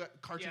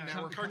 Cartoon Yeah,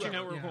 Network. Cartoon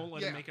whoever. Network won't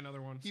let Yeah. him make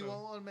another one. He so.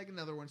 won't want to make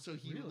another one, so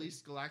he Really?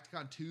 released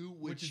Galacticon 2,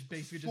 which is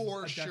basically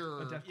for just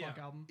sure a Death Clock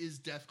Yeah. album. is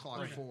Death Clock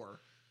Right. 4.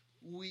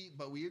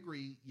 But we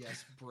agree.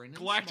 Yes,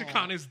 Brendan Galacticon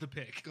Small, is the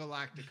pick.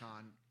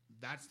 Galacticon.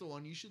 That's the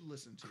one you should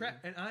listen to.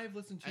 Correct, and I've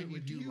listened to And it you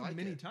with do you like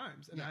many it.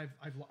 times, and Yeah.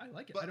 I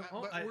like it. But, I don't.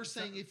 but we're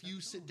saying if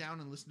you sit down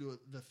and listen to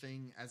the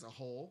thing as a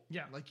whole,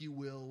 Yeah. like you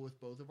will with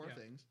both of our Yeah.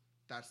 things,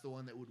 that's the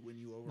one that would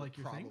win you over Like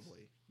your probably.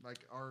 things?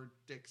 Like our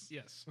dicks.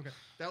 Yes. Okay.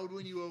 That would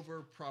win you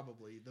over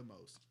probably the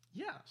most.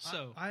 Yeah,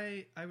 So-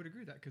 I would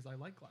agree with that because I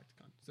like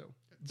Galacticon. So,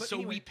 but So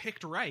anyway, we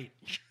picked right.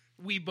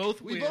 We both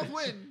We win. both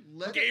win.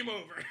 Let's Game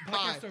over. bye.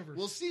 Podcast over.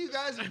 We'll see you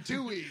guys in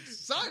 2 weeks.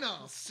 Sign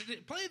off.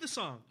 Play the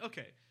song.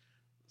 Okay.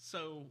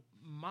 So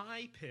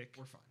my pick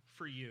We're fine.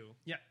 for you.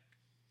 Yeah.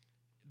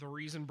 The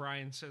reason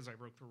Brian says I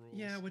broke the rules.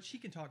 yeah, which he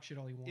can talk shit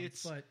all he wants,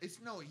 It's- but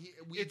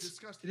We It's-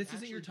 discussed. this isn't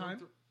actually your time.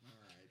 broke the- All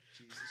right,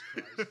 Jesus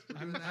Christ. We're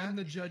doing I'm that?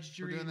 the judge,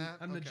 jury. doing that?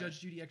 I'm the Okay. judge,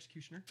 Judy,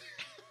 executioner.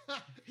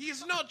 He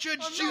is not Judge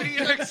I'm Judy.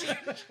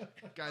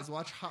 not- Guys,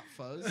 watch Hot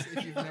Fuzz.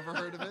 If you've never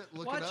heard of it,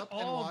 look Watch it up all-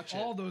 and watch it.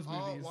 all those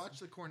movies. Watch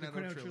the Cornetto,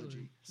 Cornetto trilogy.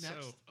 trilogy.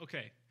 Next. So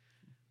okay.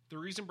 The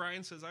reason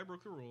Brian says I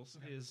broke the rules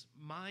Okay. is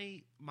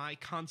my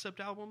concept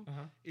album Uh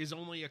huh. is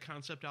only a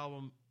concept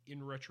album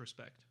in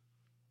retrospect.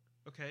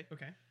 Okay.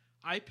 Okay.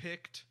 I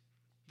picked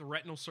The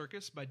Retinal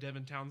Circus by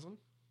Devin Townsend.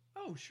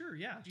 Oh, sure.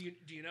 Yeah.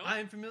 Do you know?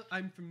 I'm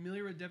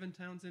familiar with Devin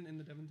Townsend and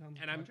the Devin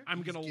Townsend and I'm project. I'm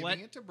He's gonna giving let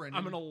it to Brendan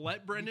I'm gonna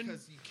let Brendan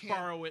because you can't,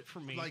 borrow it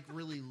from me. like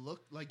really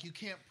look like you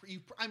can't.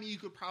 I mean, you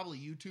could probably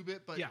YouTube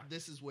it, but Yeah.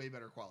 this is way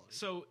better quality.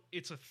 So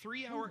it's a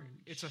 3-hour Holy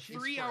it's a shit.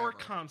 3-hour Forever.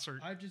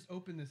 concert. I've just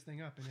opened this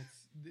thing up and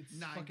it's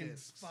 9 fucking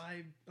discs.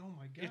 5. Oh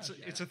my god.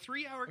 It's a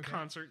 3-hour Okay.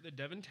 concert that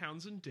Devin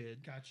Townsend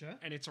did, Gotcha.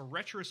 and it's a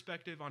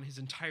retrospective on his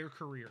entire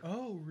career.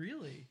 Oh,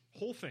 really?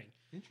 Whole thing.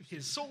 Interesting.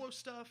 His solo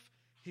stuff,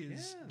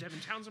 his Yeah. Devin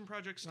Townsend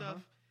project stuff, Uh-huh.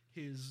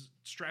 his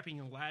Strapping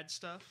a Lad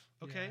stuff.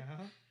 Okay,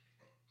 Yeah.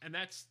 and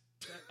that's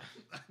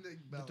I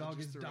think Bella dog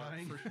just is threw up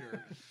dying. for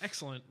sure.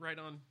 excellent. Right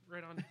on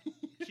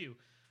cue.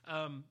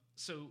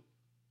 So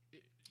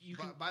you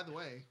can By the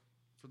way,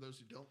 for those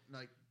who don't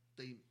like,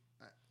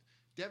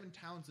 Devin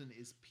Townsend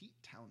is Pete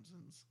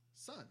Townsend's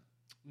son.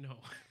 no,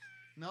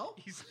 No,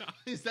 he's not.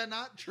 is that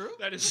not true?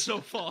 That is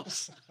so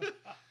false.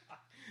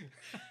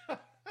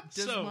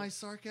 Does so my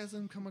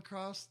sarcasm come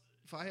across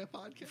via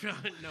podcast?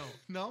 no.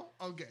 No.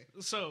 Okay.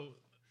 So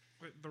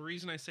the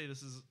reason I say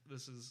this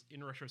is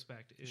in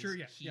retrospect is Sure,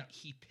 yeah, he, yeah.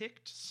 he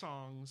picked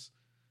songs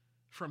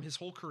from his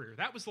whole career.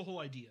 That was the whole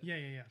idea.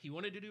 Yeah. He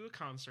wanted to do a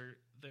concert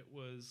that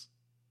was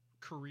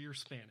career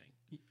spanning.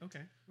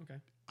 Okay.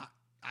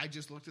 I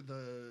just looked at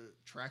the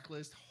track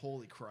list.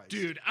 Holy Christ,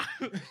 Dude,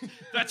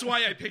 that's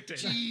why I picked it.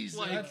 Jesus.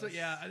 Like,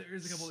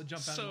 There's a couple that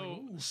jump out. so I'm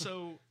like, ooh.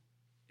 so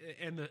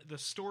and the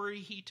story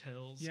he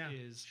tells Yeah.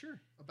 is Sure.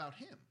 About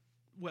him.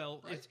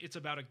 well, Right? it's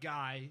about a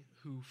guy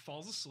who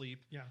falls asleep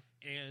Yeah.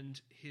 and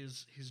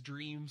his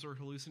dreams or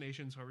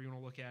hallucinations, however you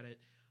want to look at it,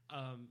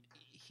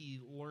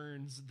 he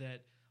learns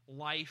that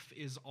life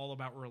is all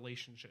about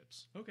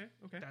relationships. Okay.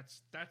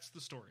 That's the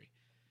story.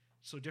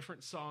 So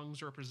different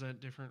songs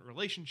represent different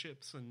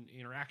relationships and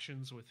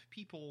interactions with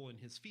people and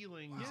his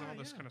feelings Wow. and all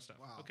this Yeah. kind of stuff.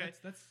 Wow. Okay,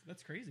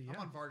 That's crazy. Yeah. I'm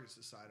on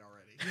Vargas' side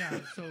already.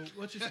 Yeah. So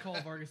let's just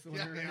call Vargas the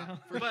winner right now.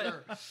 for But-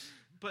 sure.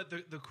 but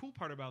the cool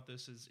part about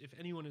this is if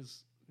anyone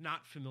is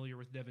not familiar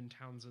with Devin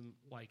Townsend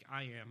like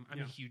I am, I'm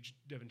Yeah. a huge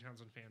Devin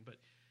Townsend fan, but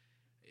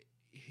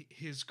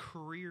his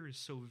career is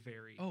so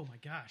varied. Oh my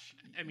gosh.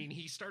 I mean,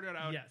 he started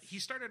out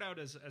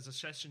Yes. as a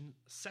session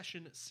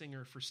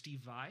singer for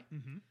Steve Vai.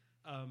 Mm-hmm.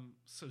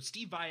 So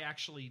Steve Vai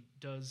actually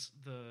does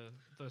the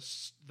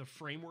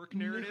framework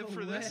narrative No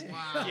for this. way.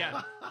 Wow.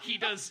 Yeah, he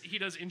does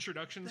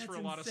introductions That's for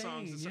a lot of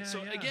songs. And insane.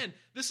 stuff. Yeah, So yeah. again,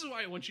 this is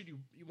why I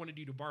wanted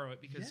you to borrow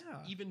it because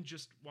Yeah. even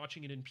just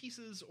watching it in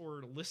pieces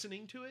or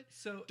listening to it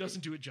So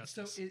doesn't do it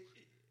justice. So it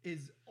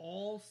is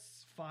all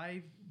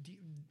 5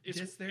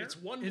 discs there? It's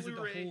one Is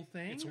Blu-ray. it the whole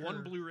thing? It's or-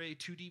 one Blu-ray,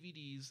 2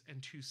 DVDs,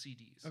 and 2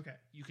 CDs. Okay.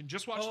 You can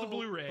just watch the Oh,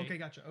 Blu-ray. Okay,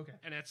 gotcha. Okay.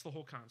 And that's the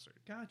whole concert.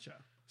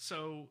 Gotcha.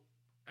 So,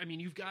 I mean,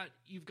 you've got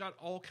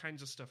all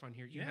kinds of stuff on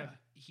here. You Yeah. have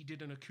he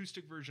did an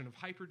acoustic version of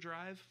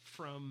Hyperdrive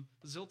from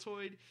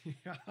Ziltoid.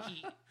 Yeah.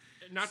 He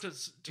not to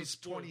It's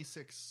spoil-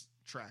 26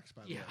 tracks,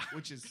 by the Yeah. way,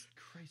 which is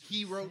Christ,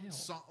 he for wrote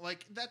sale.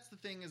 like that's the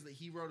thing is that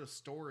he wrote a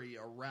story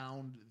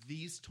around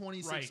these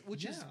 26, Right.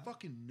 which is Yeah.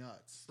 fucking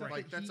nuts. Stuff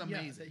Like that that's he- yeah,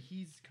 amazing. that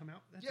he's come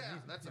out. That's Yeah,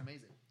 amazing. that's Yeah.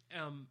 amazing.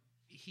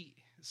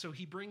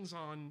 He brings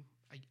on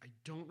I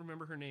don't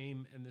remember her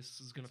name, and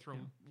this is going to That's- throw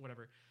yeah.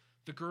 whatever.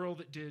 The girl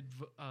that did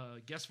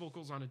guest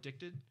vocals on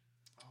Addicted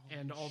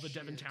and all the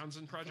Devin shit.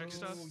 Townsend project Oh,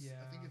 stuff.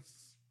 yeah. I think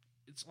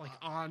it's like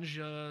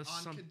Anja.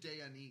 Anka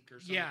Deanique or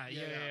something. Yeah.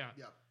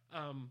 Yep.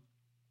 Um,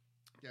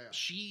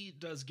 She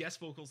does guest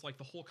vocals like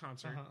the whole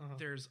concert.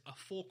 There's a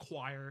full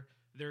choir.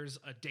 There's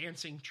a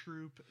dancing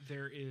troupe.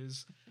 There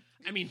is,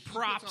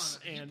 props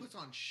he puts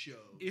on shows.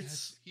 He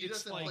it's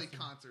doesn't like, play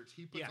concerts.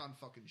 He puts on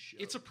fucking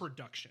shows. It's a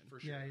production for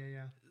sure.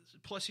 Yeah.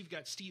 Plus, you've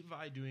got Steve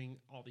Vai doing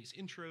all these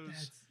intros.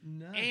 That's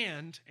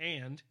nuts.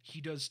 And he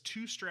does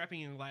 2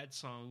 Strapping Young Lad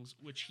songs,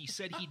 which he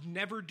said he'd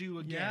never do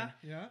again.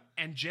 Yeah.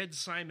 And Jed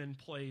Simon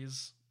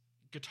plays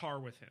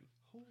guitar with him.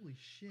 Holy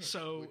shit!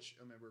 So, which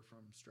a member from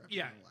Strapping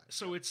Young Lad.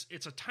 So it's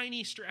a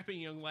tiny Strapping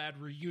Young Lad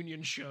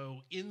reunion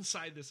show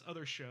inside this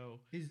other show.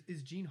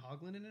 Is Gene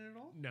Hoglan in it at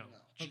all? No.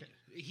 Okay.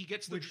 He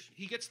gets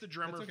the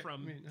drummer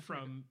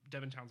from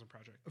Devin Townsend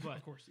Project. But,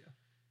 of course, yeah.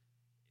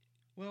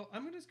 Well,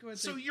 I'm gonna just go ahead.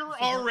 So you're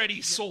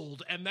already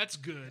sold, and that's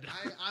good.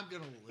 I'm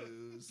gonna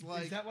lose.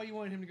 Like, is that why you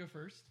wanted him to go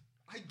first?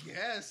 I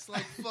guess,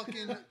 like,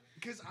 fucking,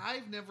 because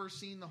I've never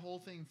seen the whole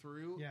thing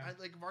through. Yeah.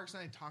 Like Marcus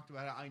and I talked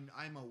about it.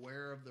 I'm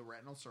aware of the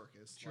Retinal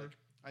Circus. Sure. Like,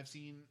 I've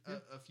seen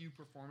a few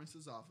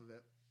performances off of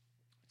it.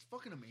 It's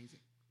fucking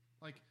amazing.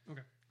 Like,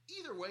 okay.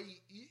 Either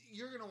way,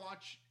 you're gonna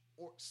watch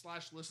or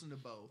 / listen to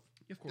both.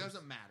 Of course.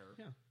 Doesn't matter.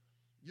 Yeah.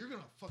 You're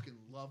gonna fucking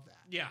love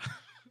that. Yeah.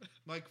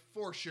 Like,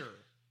 for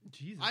sure.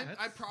 Jesus,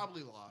 I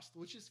probably lost,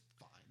 which is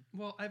fine.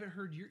 Well, I haven't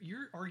heard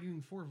you're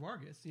arguing for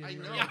Vargas. I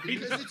know,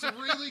 because it's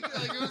really good.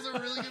 Like, it was a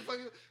really good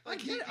fucking. Like,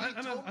 he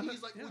told me,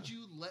 he's like, "Would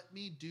you let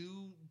me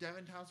do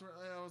Devin Townsend?"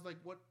 And I was like,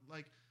 "What?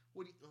 Like,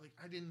 what? Do you, like,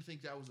 I didn't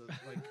think that was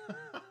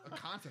a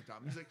concept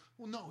album." He's like,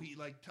 "Well, no." He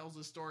like tells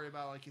a story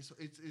about like it's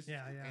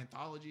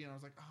anthology, and I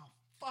was like, "Oh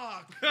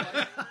fuck."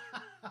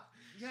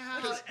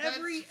 Like,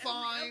 every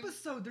fine.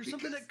 episode, there's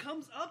something that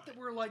comes up that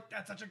we're like,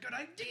 that's such a good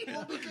idea.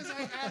 Well, because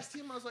I asked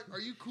him, I was like, "Are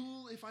you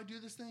cool if I do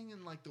this thing?"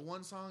 And like the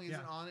one song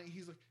isn't on it.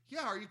 He's like,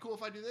 "Yeah, are you cool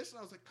if I do this?" And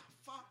I was like, oh,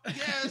 "Fuck,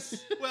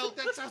 yes." Well,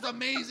 that sounds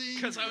amazing.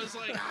 Because I was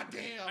like, God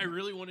damn. I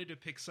really wanted to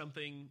pick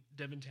something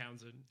Devin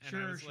Townsend, and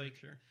I was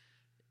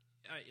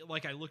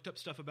like, I looked up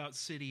stuff about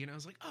City, and I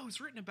was like, "Oh, it's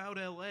written about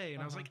L.A."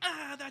 And I was like,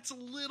 that's a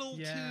little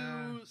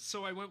too.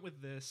 So I went with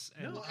this.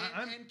 And,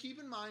 and keep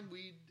in mind,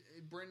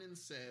 Brendan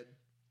said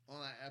on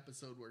that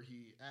episode where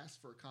he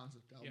asked for a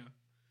concept album,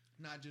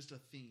 not just a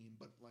theme,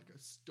 but like a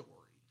story.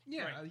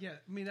 Yeah, yeah.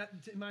 I mean, that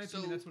in my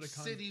opinion, that's what a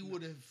concept. City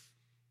would have.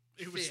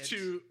 It was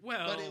too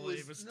well. But it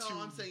was too.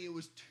 I'm saying it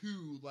was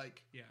too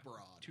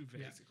broad, too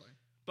vague. Basically.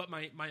 But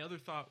my other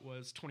thought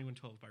was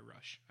 2112 by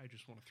Rush. I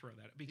just want to throw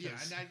that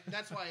because and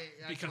that's why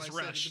I said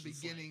Rush at the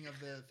beginning of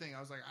the thing,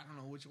 I was like, I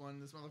don't know which one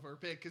this motherfucker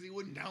picked because he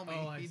wouldn't tell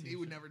me. He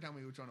would never tell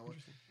me which one it was,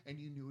 and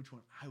you knew which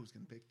one I was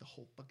going to pick the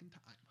whole fucking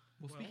time.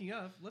 Well, speaking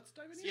of, let's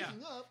dive into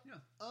Speaking of,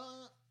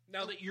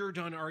 now that you're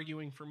done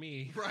arguing for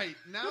me, right?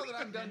 Now that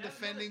I'm done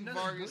defending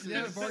Vargas,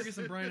 Vargas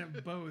and Brian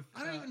have both.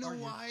 I don't even know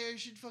why I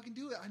should fucking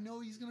do it. I know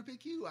he's gonna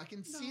pick you. I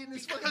can see it in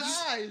his fucking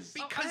eyes.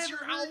 Because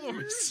your album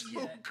is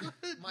so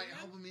good. My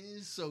album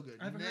is so good.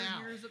 I haven't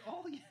heard yours at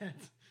all yet.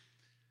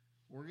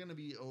 We're gonna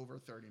be over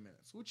 30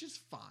 minutes, which is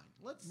fine.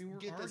 Let's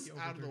get this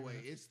out of the way.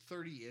 It's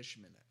 30-ish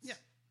minutes. Yeah.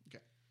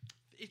 Okay.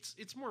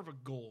 It's more of a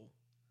goal.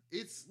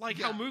 It's like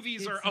how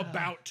movies are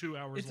about 2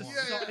 hours long.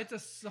 It's a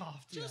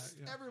soft. Just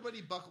everybody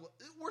buckle.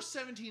 We're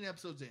 17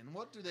 episodes in.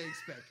 What do they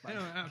expect?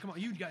 Come on,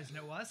 you guys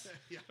know us.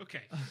 Yeah.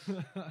 Okay.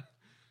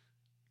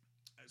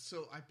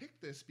 So I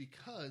picked this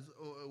because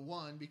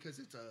because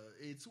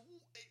it's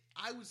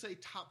I would say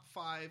top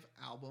 5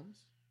 albums.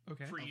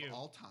 Okay. For you.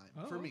 All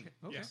time for me.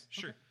 Okay. Yes,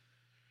 sure.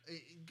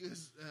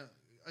 Because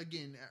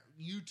again,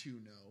 you two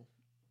know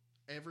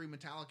every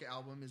Metallica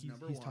album is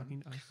number 1. He's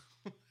talking to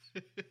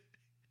us.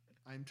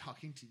 I'm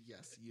talking to you.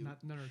 Not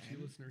our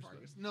 2 listeners.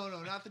 No,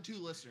 not the 2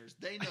 listeners.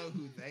 They know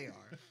who they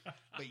are,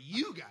 but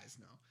you guys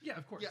know. Yeah,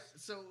 of course. Yeah.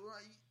 So,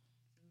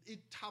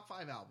 top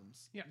 5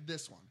 albums. Yeah.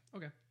 This one.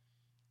 Okay.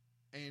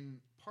 And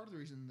part of the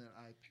reason that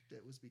I picked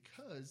it was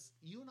because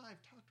you and I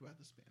have talked about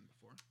this band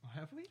before. Oh,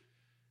 have we?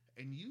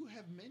 And you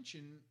have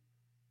mentioned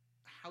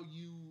how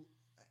you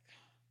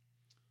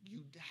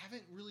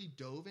haven't really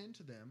dove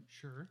into them.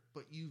 Sure.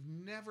 But you've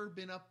never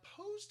been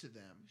opposed to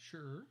them.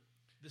 Sure.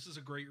 This is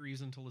a great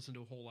reason to listen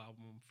to a whole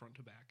album front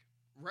to back.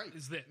 Right.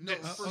 Is that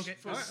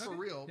for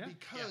real? Yeah.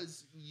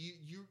 Because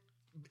you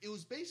it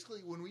was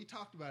basically when we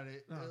talked about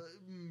it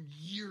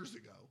years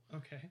ago.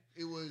 Okay.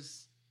 It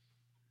was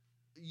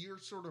your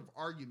sort of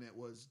argument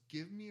was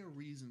give me a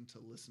reason to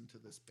listen to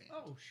this band.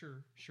 Oh,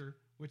 sure.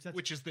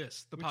 Which is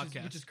this, the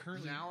podcast. Which is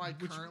currently now I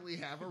currently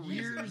have a reason.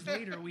 Years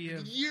later we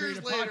have created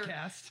a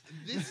podcast.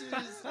 This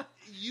is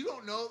you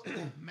don't know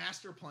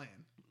master plan.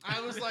 I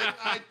was like,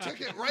 I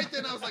took it right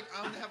then. I was like,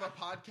 I'm going to have a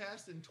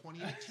podcast in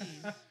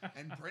 2018,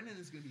 and Brendan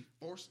is going to be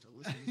forced to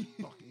listen to this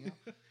fucking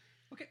up.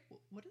 Okay, well,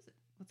 what is it?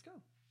 Let's go.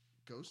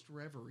 Ghost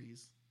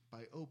Reveries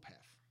by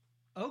Opeth.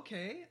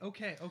 Okay.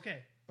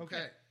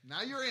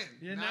 Now you're in.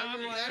 Yeah, now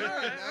you're like,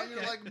 now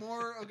you're like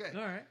more, okay.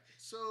 All right.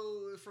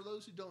 So, for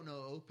those who don't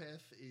know,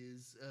 Opeth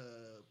is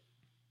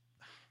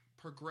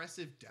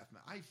progressive death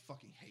metal. I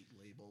fucking hate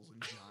labels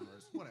and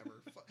genres.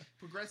 Whatever.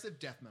 Progressive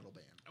death metal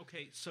band.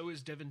 Okay, so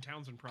is Devin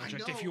Townsend Project. I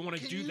know. If you want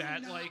to do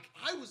that, not? like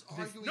I was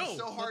arguing no,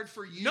 so hard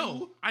for you.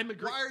 No, I'm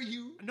agreeing. Why are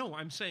you? No,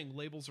 I'm saying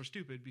labels are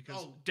stupid because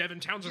Oh, Devin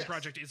Townsend yes.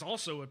 Project is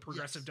also a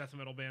progressive Yes. death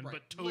metal band, Right.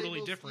 but totally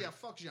Labels, different. Yeah,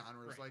 fuck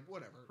genres. Right. Like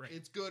whatever. Right.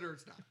 It's good or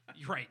it's not.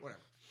 Right.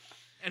 Whatever.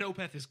 And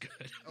Opeth is good.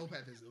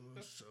 Opeth is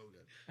so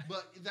good.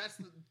 But that's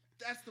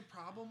the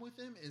problem with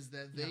them is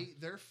that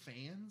their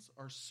fans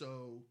are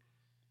so.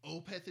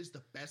 Opeth is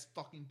the best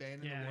fucking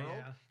band in the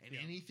world, and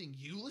anything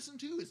you listen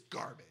to is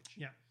garbage.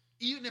 Yeah.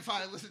 Even if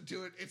I listen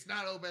to it, it's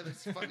not Opeth.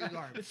 It's fucking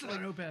garbage. It's not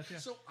Opeth. Yeah.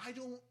 So I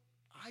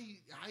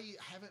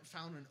haven't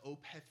found an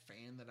Opeth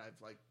fan that I've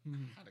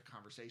had a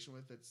conversation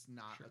with that's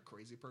not a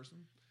crazy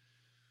person.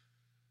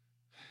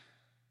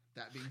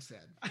 That being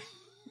said,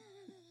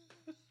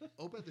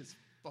 Opeth is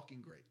fucking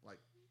great. Like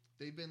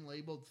they've been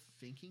labeled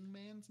thinking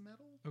man's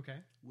metal.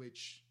 Okay.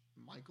 Which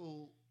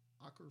Michael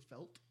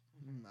Ockerfeldt,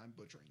 I'm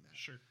butchering that.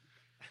 Sure.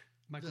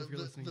 Michael, if you're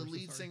listening, the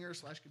lead singer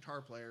 /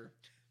 guitar player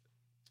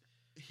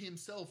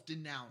himself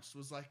denounced,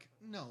 was like,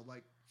 no,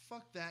 like,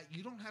 fuck that.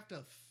 You don't have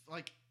to,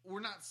 like, we're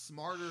not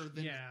smarter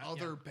than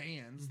other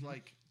bands. Mm-hmm.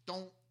 Like,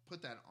 don't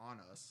put that on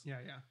us. Yeah.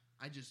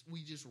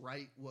 We just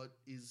write what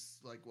is,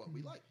 like, what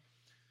we like.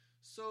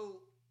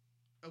 So,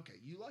 okay,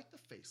 you like the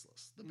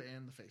Faceless, the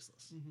band The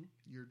Faceless. Mm-hmm.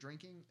 You're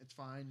drinking, it's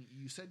fine.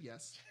 You said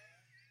yes.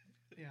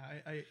 Yeah,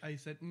 I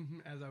said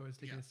as I was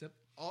taking a sip.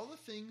 All the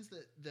things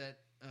that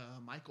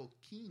Michael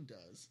Keane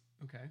does,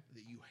 okay,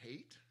 that you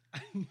hate,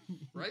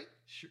 right?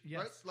 Sure, yes.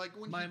 Right? Like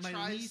when my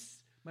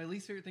tries...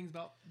 least favorite things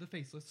about The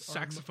Faceless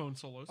saxophone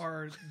solos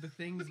are the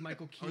things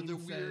Michael Keane the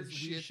weird says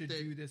we should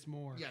do this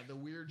more. Yeah, the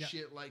weird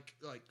shit like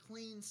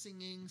clean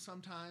singing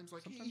sometimes.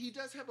 Like he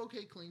does have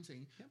okay clean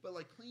singing, but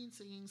like clean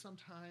singing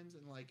sometimes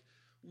and like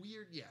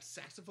weird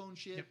saxophone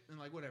shit and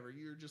like whatever.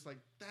 You're just like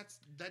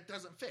that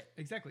doesn't fit.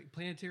 Exactly.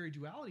 Planetary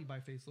Duality by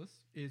Faceless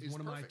is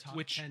one of my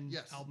top 10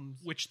 albums,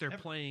 which they're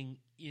playing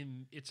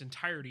in its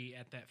entirety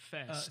at that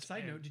fest.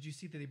 Side note, did you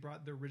see that they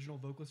brought the original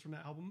vocalist from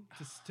that album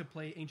to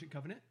play Ancient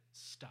Covenant?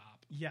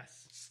 Stop.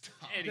 Yes.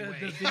 Stop.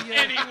 Anyway.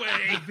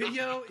 The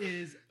video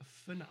is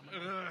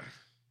phenomenal.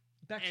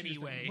 Back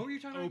anyway. What were you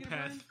talking about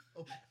again,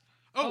 Opeth.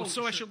 Oh,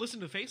 so sure. I should listen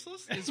to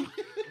Faceless?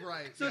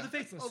 Right. So The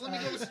Faceless. Oh, let me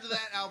go listen to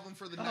that album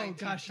for the 19th time.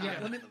 Gosh, yeah.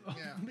 Let me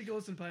go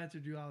listen to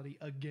Planetary Duality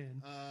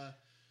again.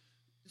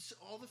 So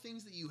all the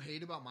things that you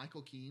hate about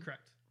Michael Keane.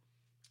 Correct.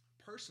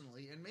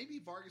 Personally, and maybe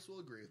Vargas will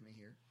agree with me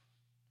here.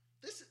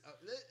 This,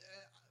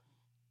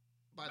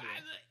 by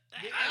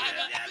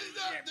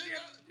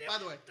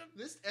the way,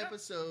 this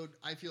episode,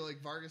 I feel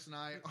like Vargas and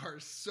I are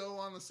so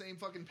on the same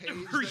fucking page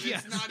that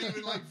it's not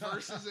even like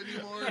verses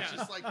anymore. Yeah. It's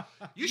just like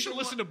you should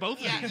listen to both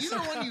of these.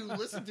 Either one you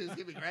listen to is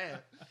gonna be great.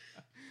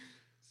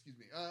 Excuse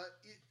me.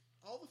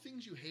 All the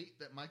things you hate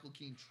that Michael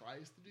Keane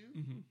tries to do,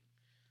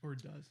 or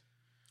does,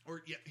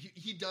 or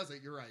he does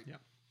it. You're right. Yeah,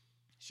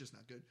 it's just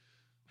not good.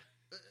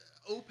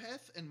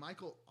 Opeth and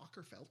Michael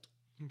Ockerfeldt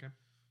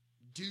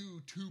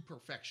do to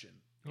perfection.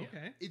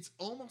 Okay. It's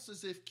almost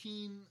as if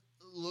Keane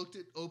looked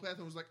at Opeth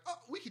and was like, oh,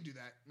 we could do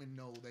that. And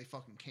no, they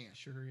fucking can't.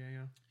 Sure,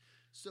 yeah.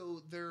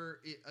 So they're,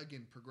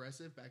 again,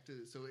 progressive, back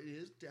to, so it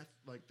is death,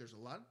 like there's a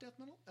lot of death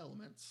metal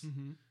elements,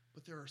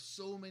 but there are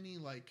so many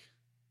like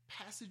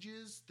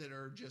passages that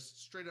are just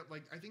straight up,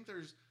 like I think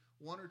there's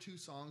 1 or 2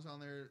 songs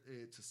on there.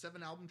 It's a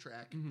 7-album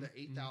track. The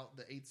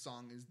eighth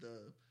song is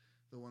the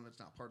one that's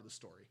not part of the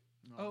story.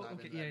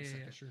 Okay. Yeah,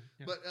 sure.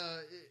 Yeah. But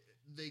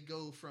they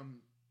go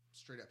from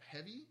straight up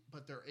heavy,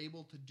 but they're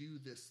able to do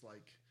this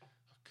like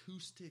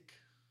acoustic,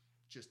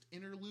 just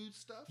interlude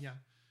stuff. Yeah.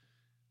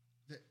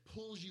 That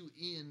pulls you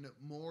in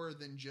more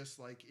than just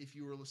like if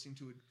you were listening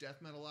to a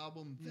death metal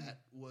album that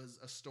was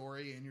a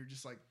story and you're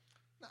just like,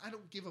 I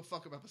don't give a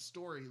fuck about the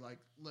story. Like,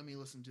 let me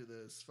listen to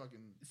this fucking.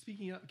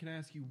 Speaking of, can I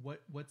ask you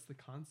what's the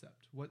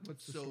concept? What's the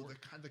story?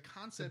 So the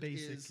concept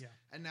is,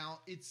 and now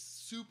it's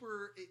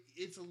super.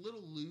 It's a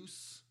little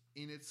loose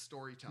in its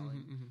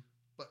storytelling,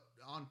 but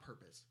on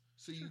purpose.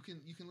 So you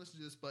can listen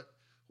to this. But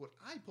what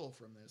I pull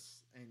from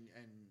this, and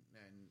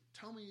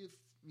tell me if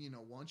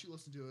once you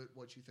listen to it,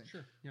 what you think.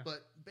 Sure. Yeah.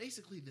 But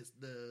basically,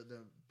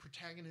 the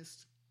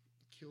protagonist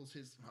kills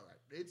his. All right,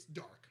 it's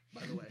dark,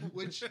 by the way,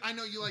 which I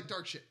know you like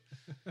dark shit,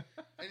 but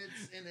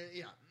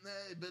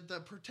the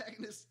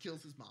protagonist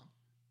kills his mom.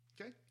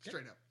 Okay,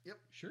 straight up. Yep,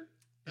 sure.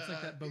 It's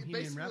like that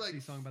Bohemian Rhapsody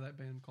song by that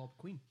band called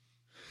Queen.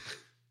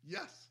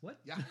 Yes. What?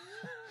 Yeah.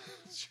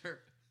 Sure.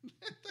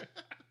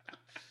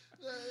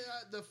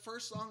 The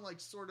first song, like,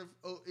 sort of.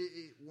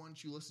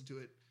 Once you listen to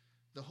it,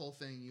 the whole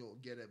thing you'll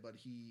get it. But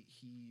he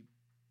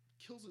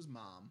kills his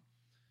mom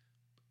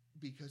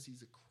because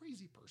he's a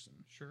crazy person.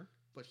 Sure.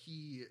 But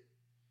he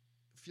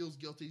feels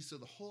guilty, so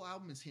the whole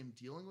album is him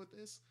dealing with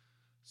this,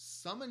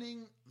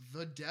 summoning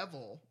the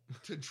devil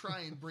to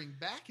try and bring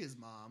back his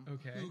mom,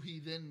 who he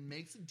then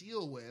makes a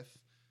deal with,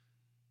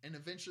 and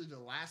eventually the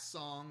last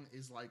song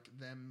is like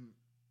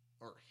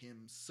him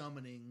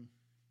summoning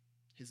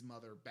his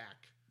mother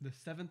back The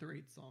 7th or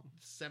 8th song?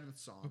 7th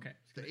song. Okay.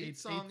 The 8th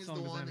song is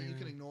the one that you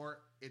can ignore.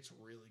 It's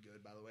really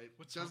good, by the way.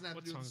 It doesn't have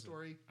to do with the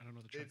story. I don't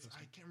know the track.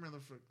 I can't remember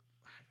the...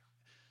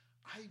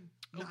 I'm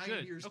 9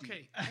 good. years Okay.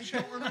 deep. I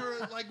don't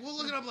remember. Like, we'll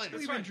look it up later.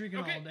 We've been drinking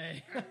all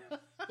day.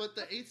 But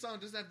the 8th song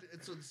doesn't have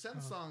to... So the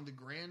 7th song, The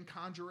Grand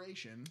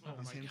Conjuration,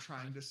 is him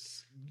trying to...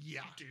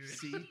 Yeah, dude.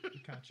 See?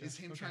 Gotcha. Is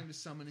him trying to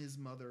summon his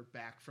mother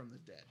back from the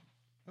dead.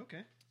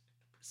 Okay.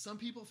 Some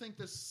people think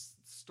this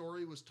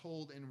story was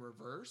told in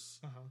reverse.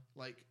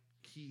 Like,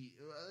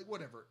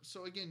 whatever.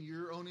 So again,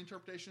 your own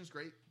interpretation is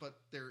great, but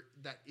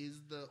that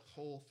is the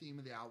whole theme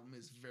of the album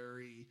is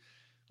very,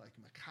 like,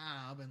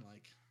 macabre and,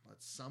 like,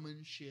 let's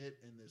summon shit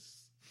and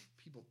this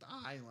people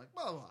die and, like,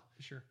 blah, blah, blah.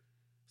 Sure.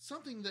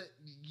 Something that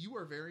you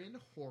are very into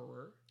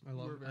horror. I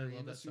love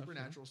into that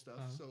supernatural stuff.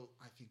 So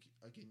I think,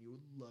 again, you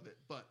would love it.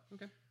 But,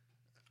 okay.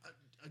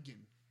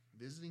 Again,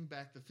 visiting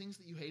back, the things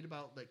that you hate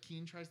about that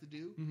Keen tries to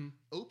do,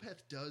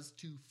 Opeth does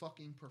to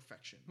fucking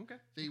perfection. Okay.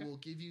 They will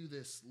give you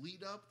this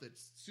lead up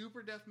that's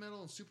super death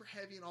metal and super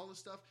heavy and all this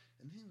stuff,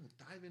 and then we'll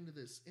dive into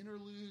this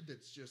interlude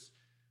that's just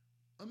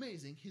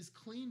amazing. His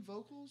clean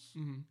vocals,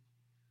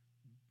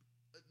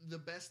 the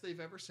best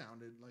they've ever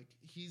sounded. Like,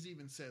 he's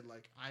even said,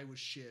 like, I was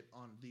shit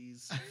on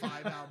these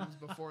 5 albums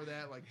before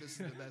that. Like, this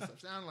is the best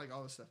I've sounded, like,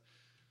 all this stuff.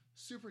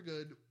 Super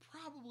good.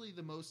 Probably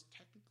the most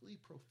technically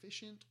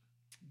proficient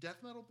death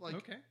metal. Like,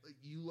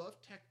 you love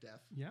tech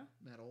death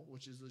metal,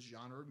 which is a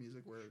genre of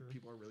music where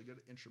people are really good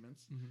at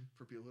instruments.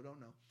 For people who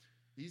don't know,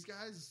 these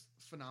guys,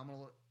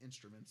 phenomenal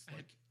instruments.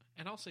 Like,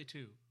 and I'll say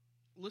too,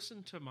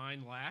 listen to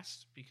mine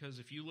last, because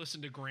if you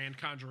listen to Grand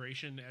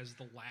Conjuration as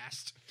the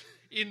last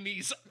in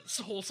these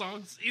whole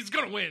songs, he's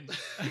gonna win,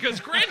 because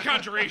Grand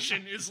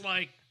Conjuration is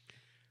like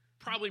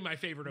probably my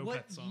favorite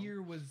Opeth song. What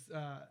year was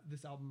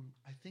this album?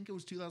 I think it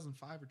was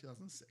 2005 or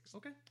 2006.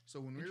 Okay.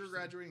 So when we were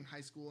graduating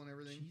high school and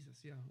everything.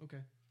 Jesus, yeah,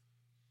 okay.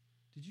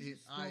 Did you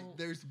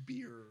there's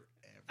beer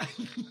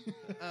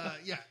everywhere.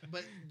 Yeah,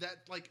 but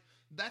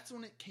that's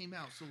when it came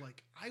out. So,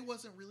 like, I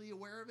wasn't really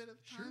aware of it at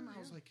the time. I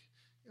was like,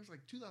 it was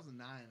like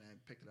 2009 and I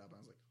picked it up and I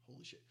was like,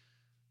 holy shit.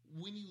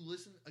 When you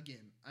listen,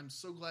 again, I'm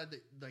so glad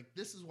that, like,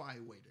 this is why I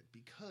waited,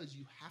 because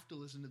you have to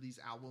listen to these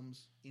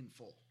albums in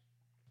full.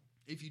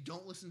 If you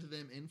don't listen to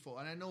them in full,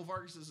 and I know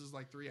Vargas's is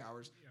like 3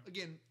 hours,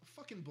 again,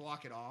 fucking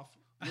block it off.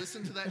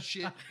 Listen to that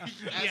shit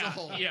as a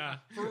whole. Yeah.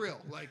 For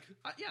real. Like,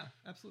 yeah,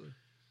 absolutely.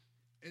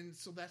 And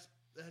so that's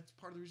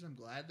part of the reason I'm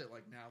glad that,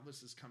 like, now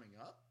this is coming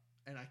up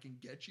and I can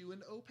get you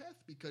into Opeth,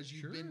 because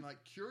you've been,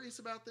 like, curious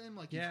about them.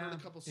 Like, you've heard a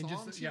couple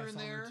songs here and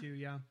there. Or two,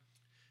 yeah.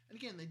 And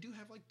again, they do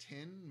have like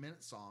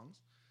 10-minute songs,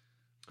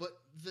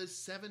 but the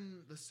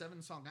seven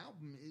song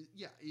album,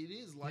 it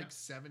is like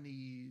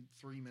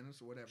 73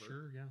 minutes or whatever.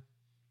 Sure, yeah.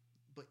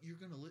 But you're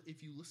gonna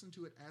if you listen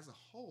to it as a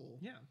whole,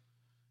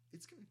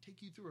 it's gonna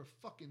take you through a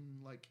fucking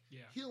like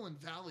hill and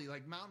valley,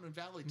 like mountain and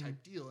valley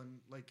type deal,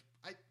 and like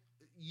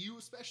you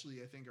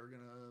especially, I think, are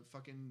gonna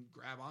fucking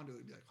grab onto it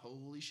and be like,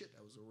 holy shit,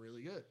 that was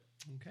really good.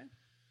 Okay,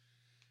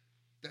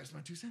 that's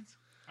my 2 cents.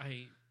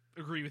 I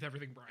agree with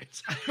everything Brian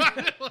said.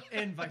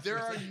 And vice there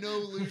versa. are no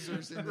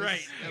losers in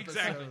this episode.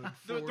 Exactly.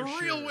 The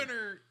real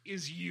winner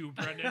is you,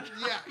 Brendan.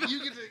 Yeah,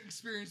 you get to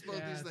experience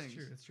both these things.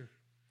 That's true.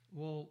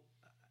 Well,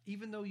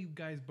 even though you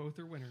guys both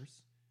are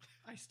winners,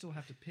 I still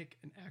have to pick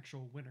an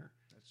actual winner.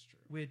 That's true.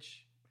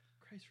 Which,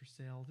 Christ for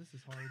sale, this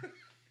is hard.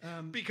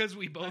 Because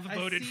we both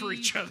voted for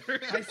each other.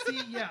 I see,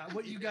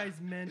 what you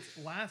guys meant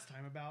last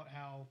time about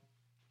how,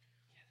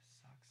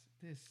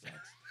 this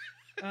sucks.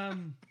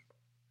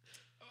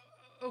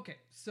 Okay,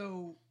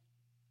 so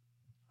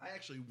I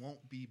actually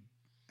won't be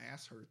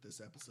ass hurt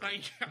this episode.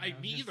 I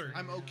neither.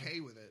 I'm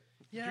okay with it.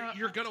 Yeah,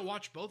 you're gonna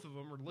watch both of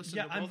them or listen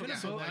to both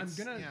of them. I'm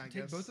gonna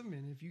take both of them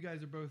in. If you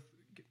guys are both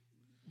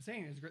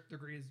saying they're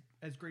great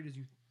as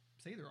you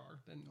say there are,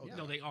 then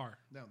no, they are.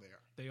 No, they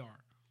are. They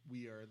are.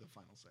 We are the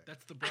final say.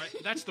 That's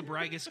the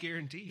Braggist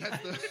guarantee.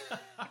 That's the.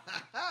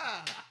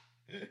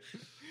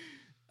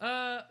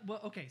 Well,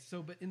 okay.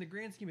 So, but in the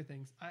grand scheme of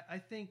things, I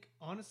think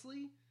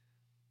honestly,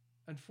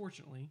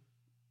 unfortunately,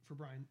 for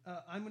Brian,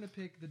 I'm going to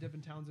pick the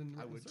Devin Townsend.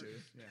 I would too.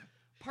 Yeah.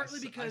 Partly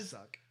because I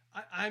suck.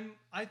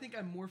 I think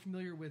I'm more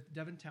familiar with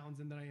Devin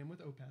Townsend than I am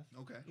with Opeth.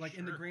 Okay. Like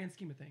in the grand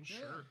scheme of things.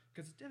 Sure.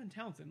 Because Devin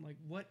Townsend, like,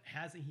 what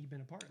hasn't he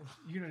been a part of?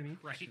 You know what I mean?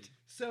 Right.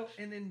 So,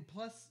 and then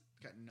plus,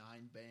 got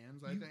 9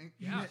 bands, I think.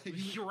 Yeah,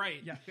 you're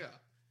right. Yeah.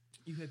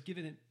 You have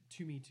given it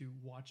to me to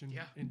watch and to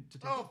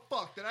take. Oh,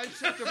 fuck. Did I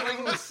just have to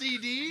bring the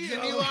CD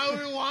and you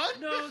want?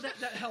 No,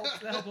 that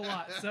helped. That helped a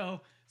lot. So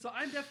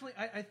I'm definitely,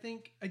 I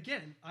think,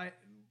 again,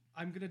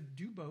 I'm going to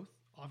do both,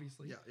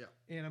 obviously. Yeah.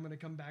 And I'm going to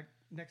come back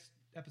next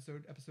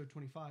episode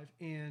 25,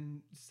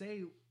 and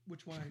say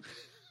which one I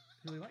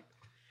really like.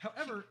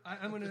 However,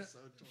 I'm going to,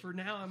 for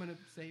now, I'm going to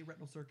say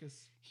Retinal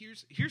Circus.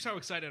 Here's how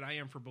excited I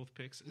am for both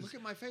picks. Look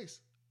at my face.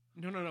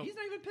 No. He's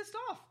not even pissed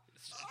off.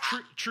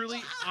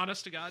 Truly,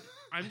 honest to God,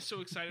 I'm so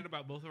excited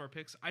about both of our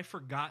picks. I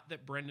forgot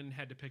that Brendan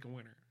had to pick a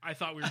winner. I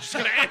thought we were just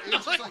going to end.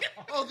 It's like,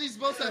 oh, these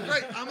both sound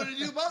great. I'm going to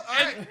do both.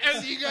 All right. And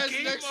see you guys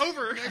next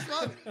over. next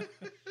month.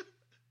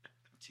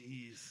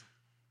 Jeez.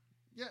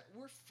 Yeah,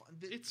 we're fun.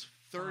 It's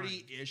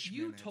 30-ish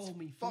You minutes. told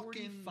me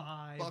Fucking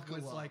 45 buckle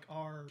was up. like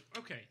our...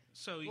 Okay,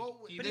 so you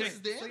but this is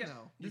picked, the end, so yeah,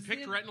 though. you this is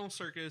picked it. Retinal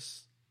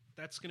Circus.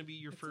 That's going to be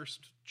your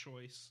first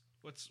choice.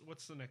 What's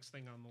the next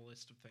thing on the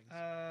list of things?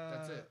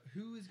 That's it.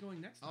 Who is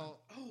going next time?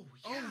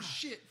 Oh,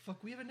 shit.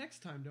 Fuck, we have a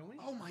next time, don't we?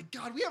 Oh, my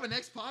God. We have a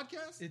next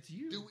podcast? It's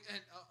you. Do we, and,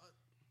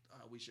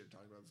 we should have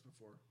talked about this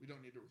before. We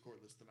don't need to record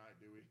this tonight,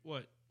 do we?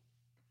 What?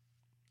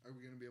 Are we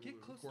going to be able Get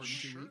to close record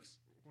to in 2 the weeks?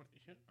 What?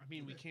 I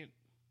mean, we can't.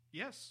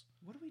 Yes.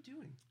 What are we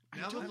doing?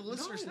 Now that the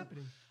listeners know.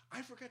 happening.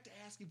 I forgot to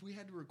ask if we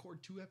had to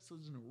record 2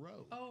 episodes in a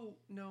row. Oh,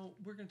 no.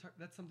 We're going to talk...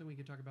 That's something we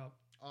could talk about.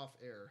 Off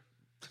air.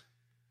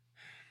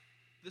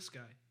 This guy.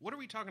 What are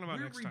we talking about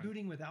We're next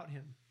rebooting without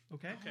him.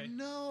 Okay? Okay.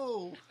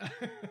 Oh, no.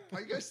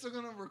 Are you guys still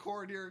going to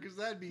record here? Because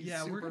that'd be Yeah,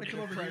 super we're going to come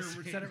over here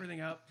depressing. and set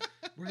everything up.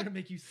 We're going to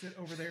make you sit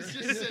over there.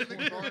 Just sit in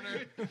the corner.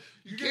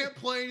 You can't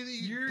play anything.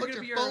 You put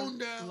gonna your be phone our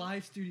down.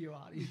 live studio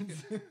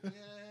audience. Yay.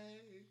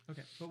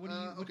 Okay, but what do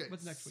you, okay,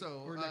 what's next week?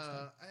 So Or next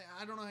time?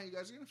 I don't know how you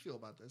guys are going to feel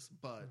about this,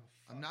 but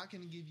I'm not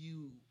going to give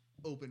you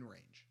open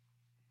range.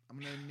 I'm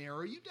going to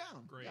narrow you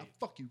down. Great. Yeah,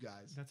 fuck you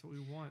guys. That's what we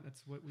want.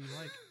 That's what we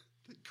like.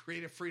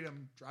 Creative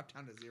freedom drop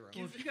down to 0.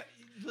 Well, if you got,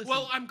 listen,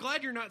 Well, I'm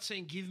glad you're not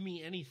saying give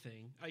me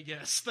anything. I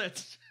guess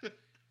that's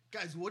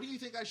Guys, what do you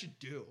think I should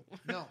do?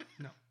 No.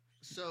 No.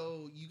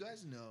 So you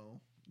guys know,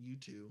 you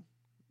two,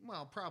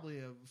 well, probably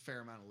a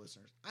fair amount of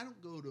listeners. I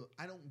don't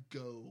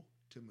go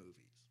to movies.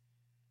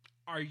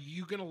 Are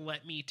you gonna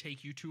let me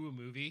take you to a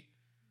movie?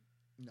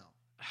 No.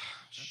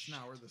 That's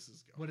not where this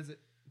is going. what is it?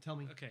 Tell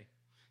me. Okay.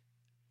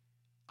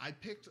 I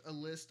picked a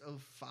list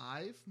of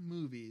 5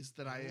 movies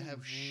that I have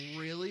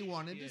really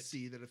wanted to shit.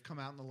 see that have come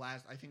out in the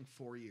last, I think,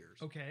 4 years.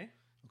 Okay.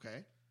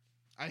 Okay?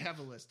 I have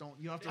a list.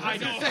 You don't have to. I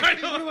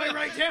know. What do I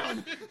write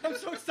down? I'm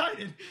so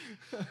excited.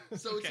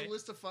 So it's Okay. a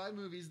list of 5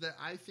 movies that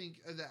I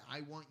think that I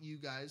want you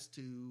guys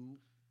to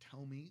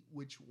tell me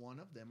which one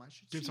of them I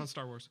should Dibs see. on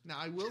Star Wars. Now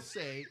I will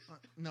say,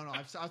 no,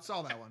 I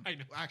saw that one. I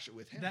know. Actually,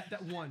 with him.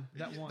 that one.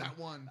 That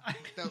one.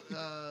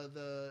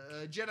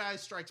 The Jedi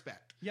Strikes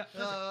Back. Yeah.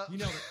 You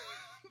know it.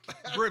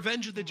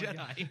 Revenge of the Oh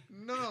my Jedi.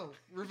 No,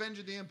 Revenge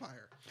of the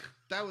Empire.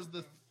 That was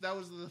the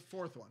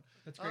 4th one.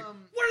 That's great.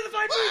 Um, what are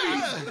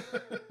the 5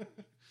 movies?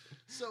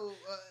 So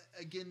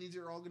again, these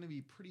are all going to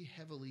be pretty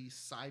heavily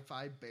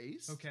sci-fi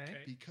based. Okay.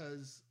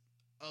 Because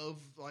of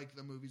like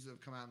the movies that have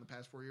come out in the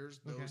past 4 years,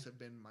 those Okay. have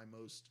been my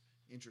most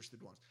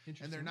interested ones.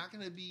 Interesting. And they're not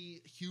going to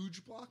be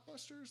huge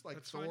blockbusters like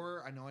That's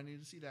Thor. I know I need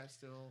to see that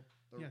still.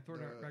 Yeah, Thor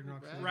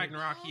Ragnarok.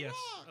 Ragnarok, yes.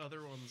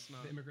 Other ones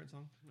not. The immigrant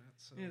song.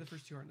 Not Yeah, the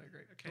first 2 aren't that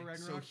great. Okay. Thor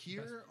So Ragnarok,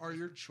 here are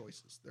your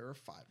choices. There are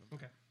 5 of them.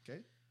 Okay.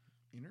 Okay.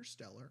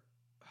 Interstellar.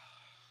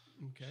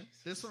 Okay.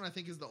 This one I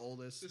think is the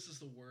oldest. This is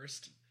the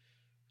worst.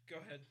 Go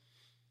ahead.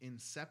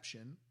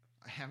 Inception.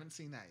 I haven't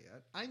seen that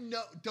yet. I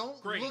know.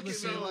 Don't Great. look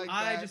Listen, at me like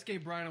I that. just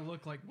gave Brian a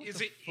look like, what Is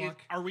the it? fuck?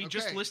 Are we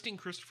just Okay. listing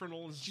Christopher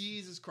Nolan's?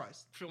 Jesus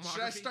Christ. Filmography?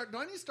 Should I start? Do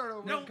I need to start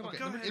over? No, come on,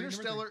 go ahead.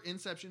 Interstellar,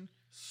 Inception,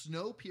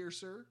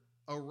 Snowpiercer,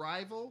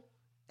 Arrival,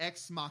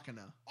 Ex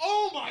Machina.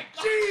 Oh my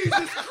God!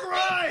 Jesus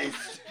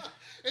Christ!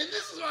 And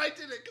this is why I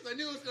did it, because I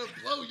knew it was going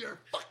to blow your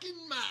fucking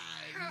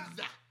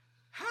minds.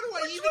 How do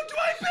I Which even? one do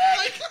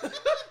I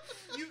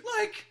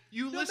pick?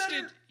 You no listed.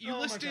 matter- You Oh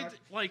my listed God.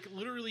 like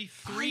literally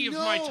 3 of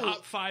know. my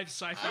top 5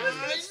 sci-fi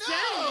movies.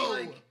 I know.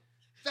 like-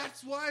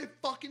 That's why I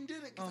fucking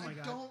did it, Oh because my I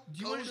God. don't Do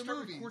you go want to start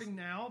movies. recording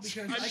now?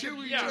 Because I'm I sure could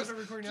we yeah, just- start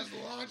recording now.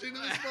 Just launch into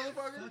this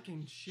motherfucker.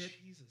 Fucking shit.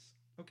 Jesus.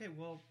 Okay,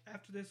 well,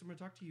 after this, I'm going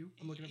to talk to you.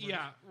 I'm looking at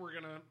Yeah, we're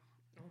gonna.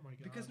 Oh my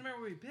God. Because no matter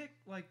what we pick,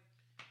 like,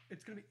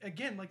 it's going to be,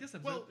 again, like this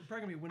episode, Well, it's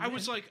probably going to be a win. I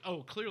was like,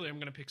 oh, clearly I'm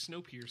gonna pick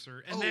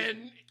Snowpiercer, and Oh.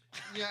 then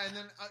Yeah, and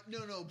then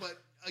no,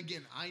 but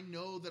again, I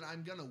know that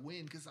I'm gonna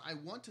win because I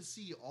want to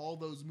see all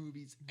those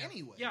movies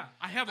anyway. yeah,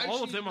 I have I all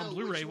just of them need to on know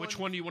Blu-ray. which Which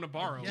one- one do you want to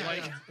borrow? yeah,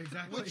 like, yeah,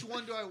 exactly. Which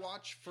one do I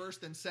watch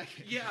first and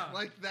second? Yeah.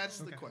 like that's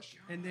the Okay. question.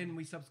 And then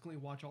we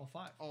subsequently watch all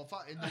 5. All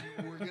 5, and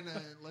then we're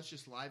gonna let's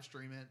just live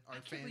stream it. Our I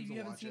can't fans believe you will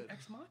haven't watch seen it.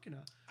 Ex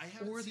Machina. I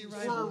haven't Or seen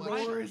The so Arrival.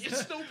 much. Or It's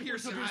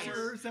Snowpiercer.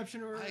 Or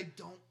Reception. Or I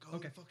don't go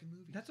Okay. to fucking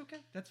movies. That's okay.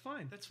 That's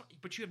fine. that's fine.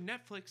 But you have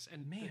Netflix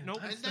and Man, nope,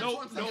 I'm that's nope,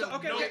 what I'm nope, saying.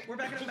 okay, nope. okay, we're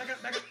back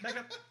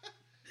up.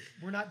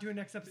 We're not doing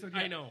next episode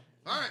yet. I know.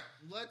 all right,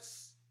 you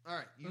Let's-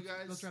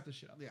 guys. let's wrap this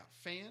shit up. Yeah,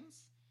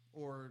 fans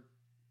or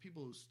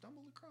people who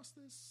stumbled across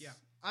this. Yeah.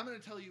 I'm going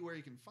to tell you where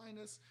you can find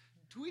us.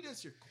 Tweet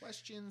us your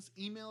questions.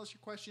 Email us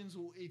your questions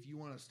if you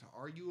want us to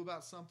argue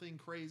about something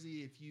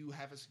crazy. If you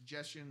have a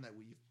suggestion that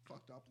we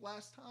fucked up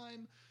last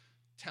time,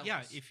 tell Yeah,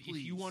 us. if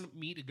please. you want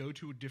me to go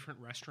to a different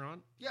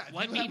restaurant, yeah, if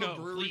let you me have a know,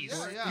 brewery- please.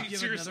 Yeah, Or yeah. if you have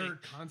Seriously. another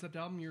concept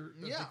album you're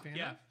a Yeah. big fan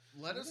Yeah. of.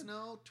 Let us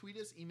know. Tweet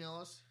us. Email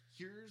us.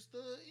 Here's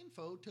the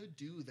info to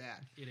do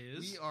that. it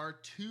is. We are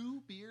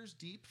 2 Beers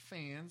Deep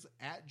fans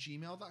at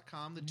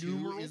gmail.com. The 2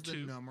 Numeral is the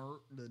 2.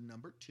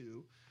 number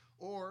 2.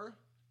 Or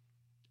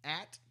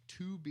at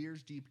 2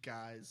 Beers Deep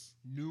Guys,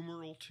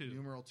 numeral 2.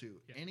 numeral 2.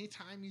 Yeah.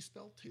 Anytime you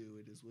spell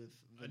 2, it is with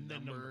the And the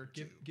number number.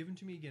 2. Give them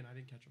to me again. I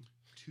didn't catch them.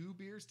 2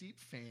 Beers Deep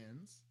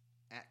fans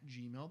at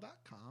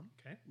gmail.com.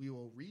 Okay. We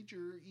will read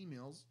your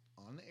emails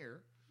on the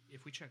air.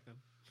 If we check them.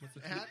 What's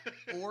the At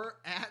or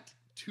at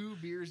Two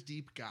Beers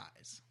Deep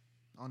Guys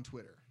on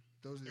Twitter.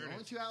 Those are the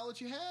only two outlets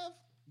you have.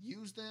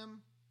 Use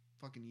them.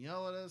 Fucking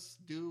yell at us.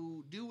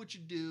 Do what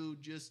you do.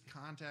 Just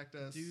contact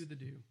us. Do the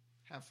do.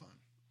 Have fun.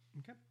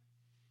 Okay.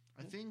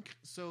 I think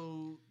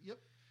so. Yep.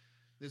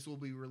 This will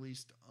be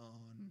released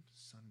on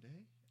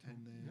Sunday, and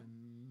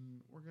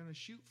then we're gonna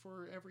shoot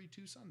for every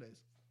 2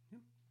 Sundays.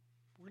 Yep.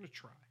 We're gonna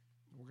try.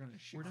 We're gonna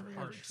shoot We're for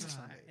gonna every try.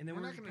 Sunday, and then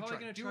we're probably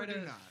gonna try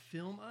to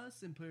film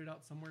us and put it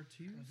out somewhere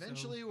too.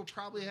 Eventually, we'll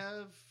probably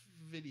have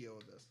video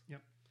of this.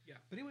 Yep. Yeah.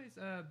 But anyways,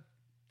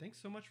 thanks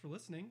so much for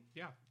listening.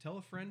 Yeah. Tell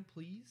a friend,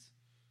 please,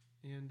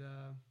 and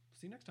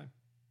see you next time.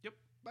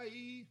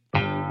 Bye.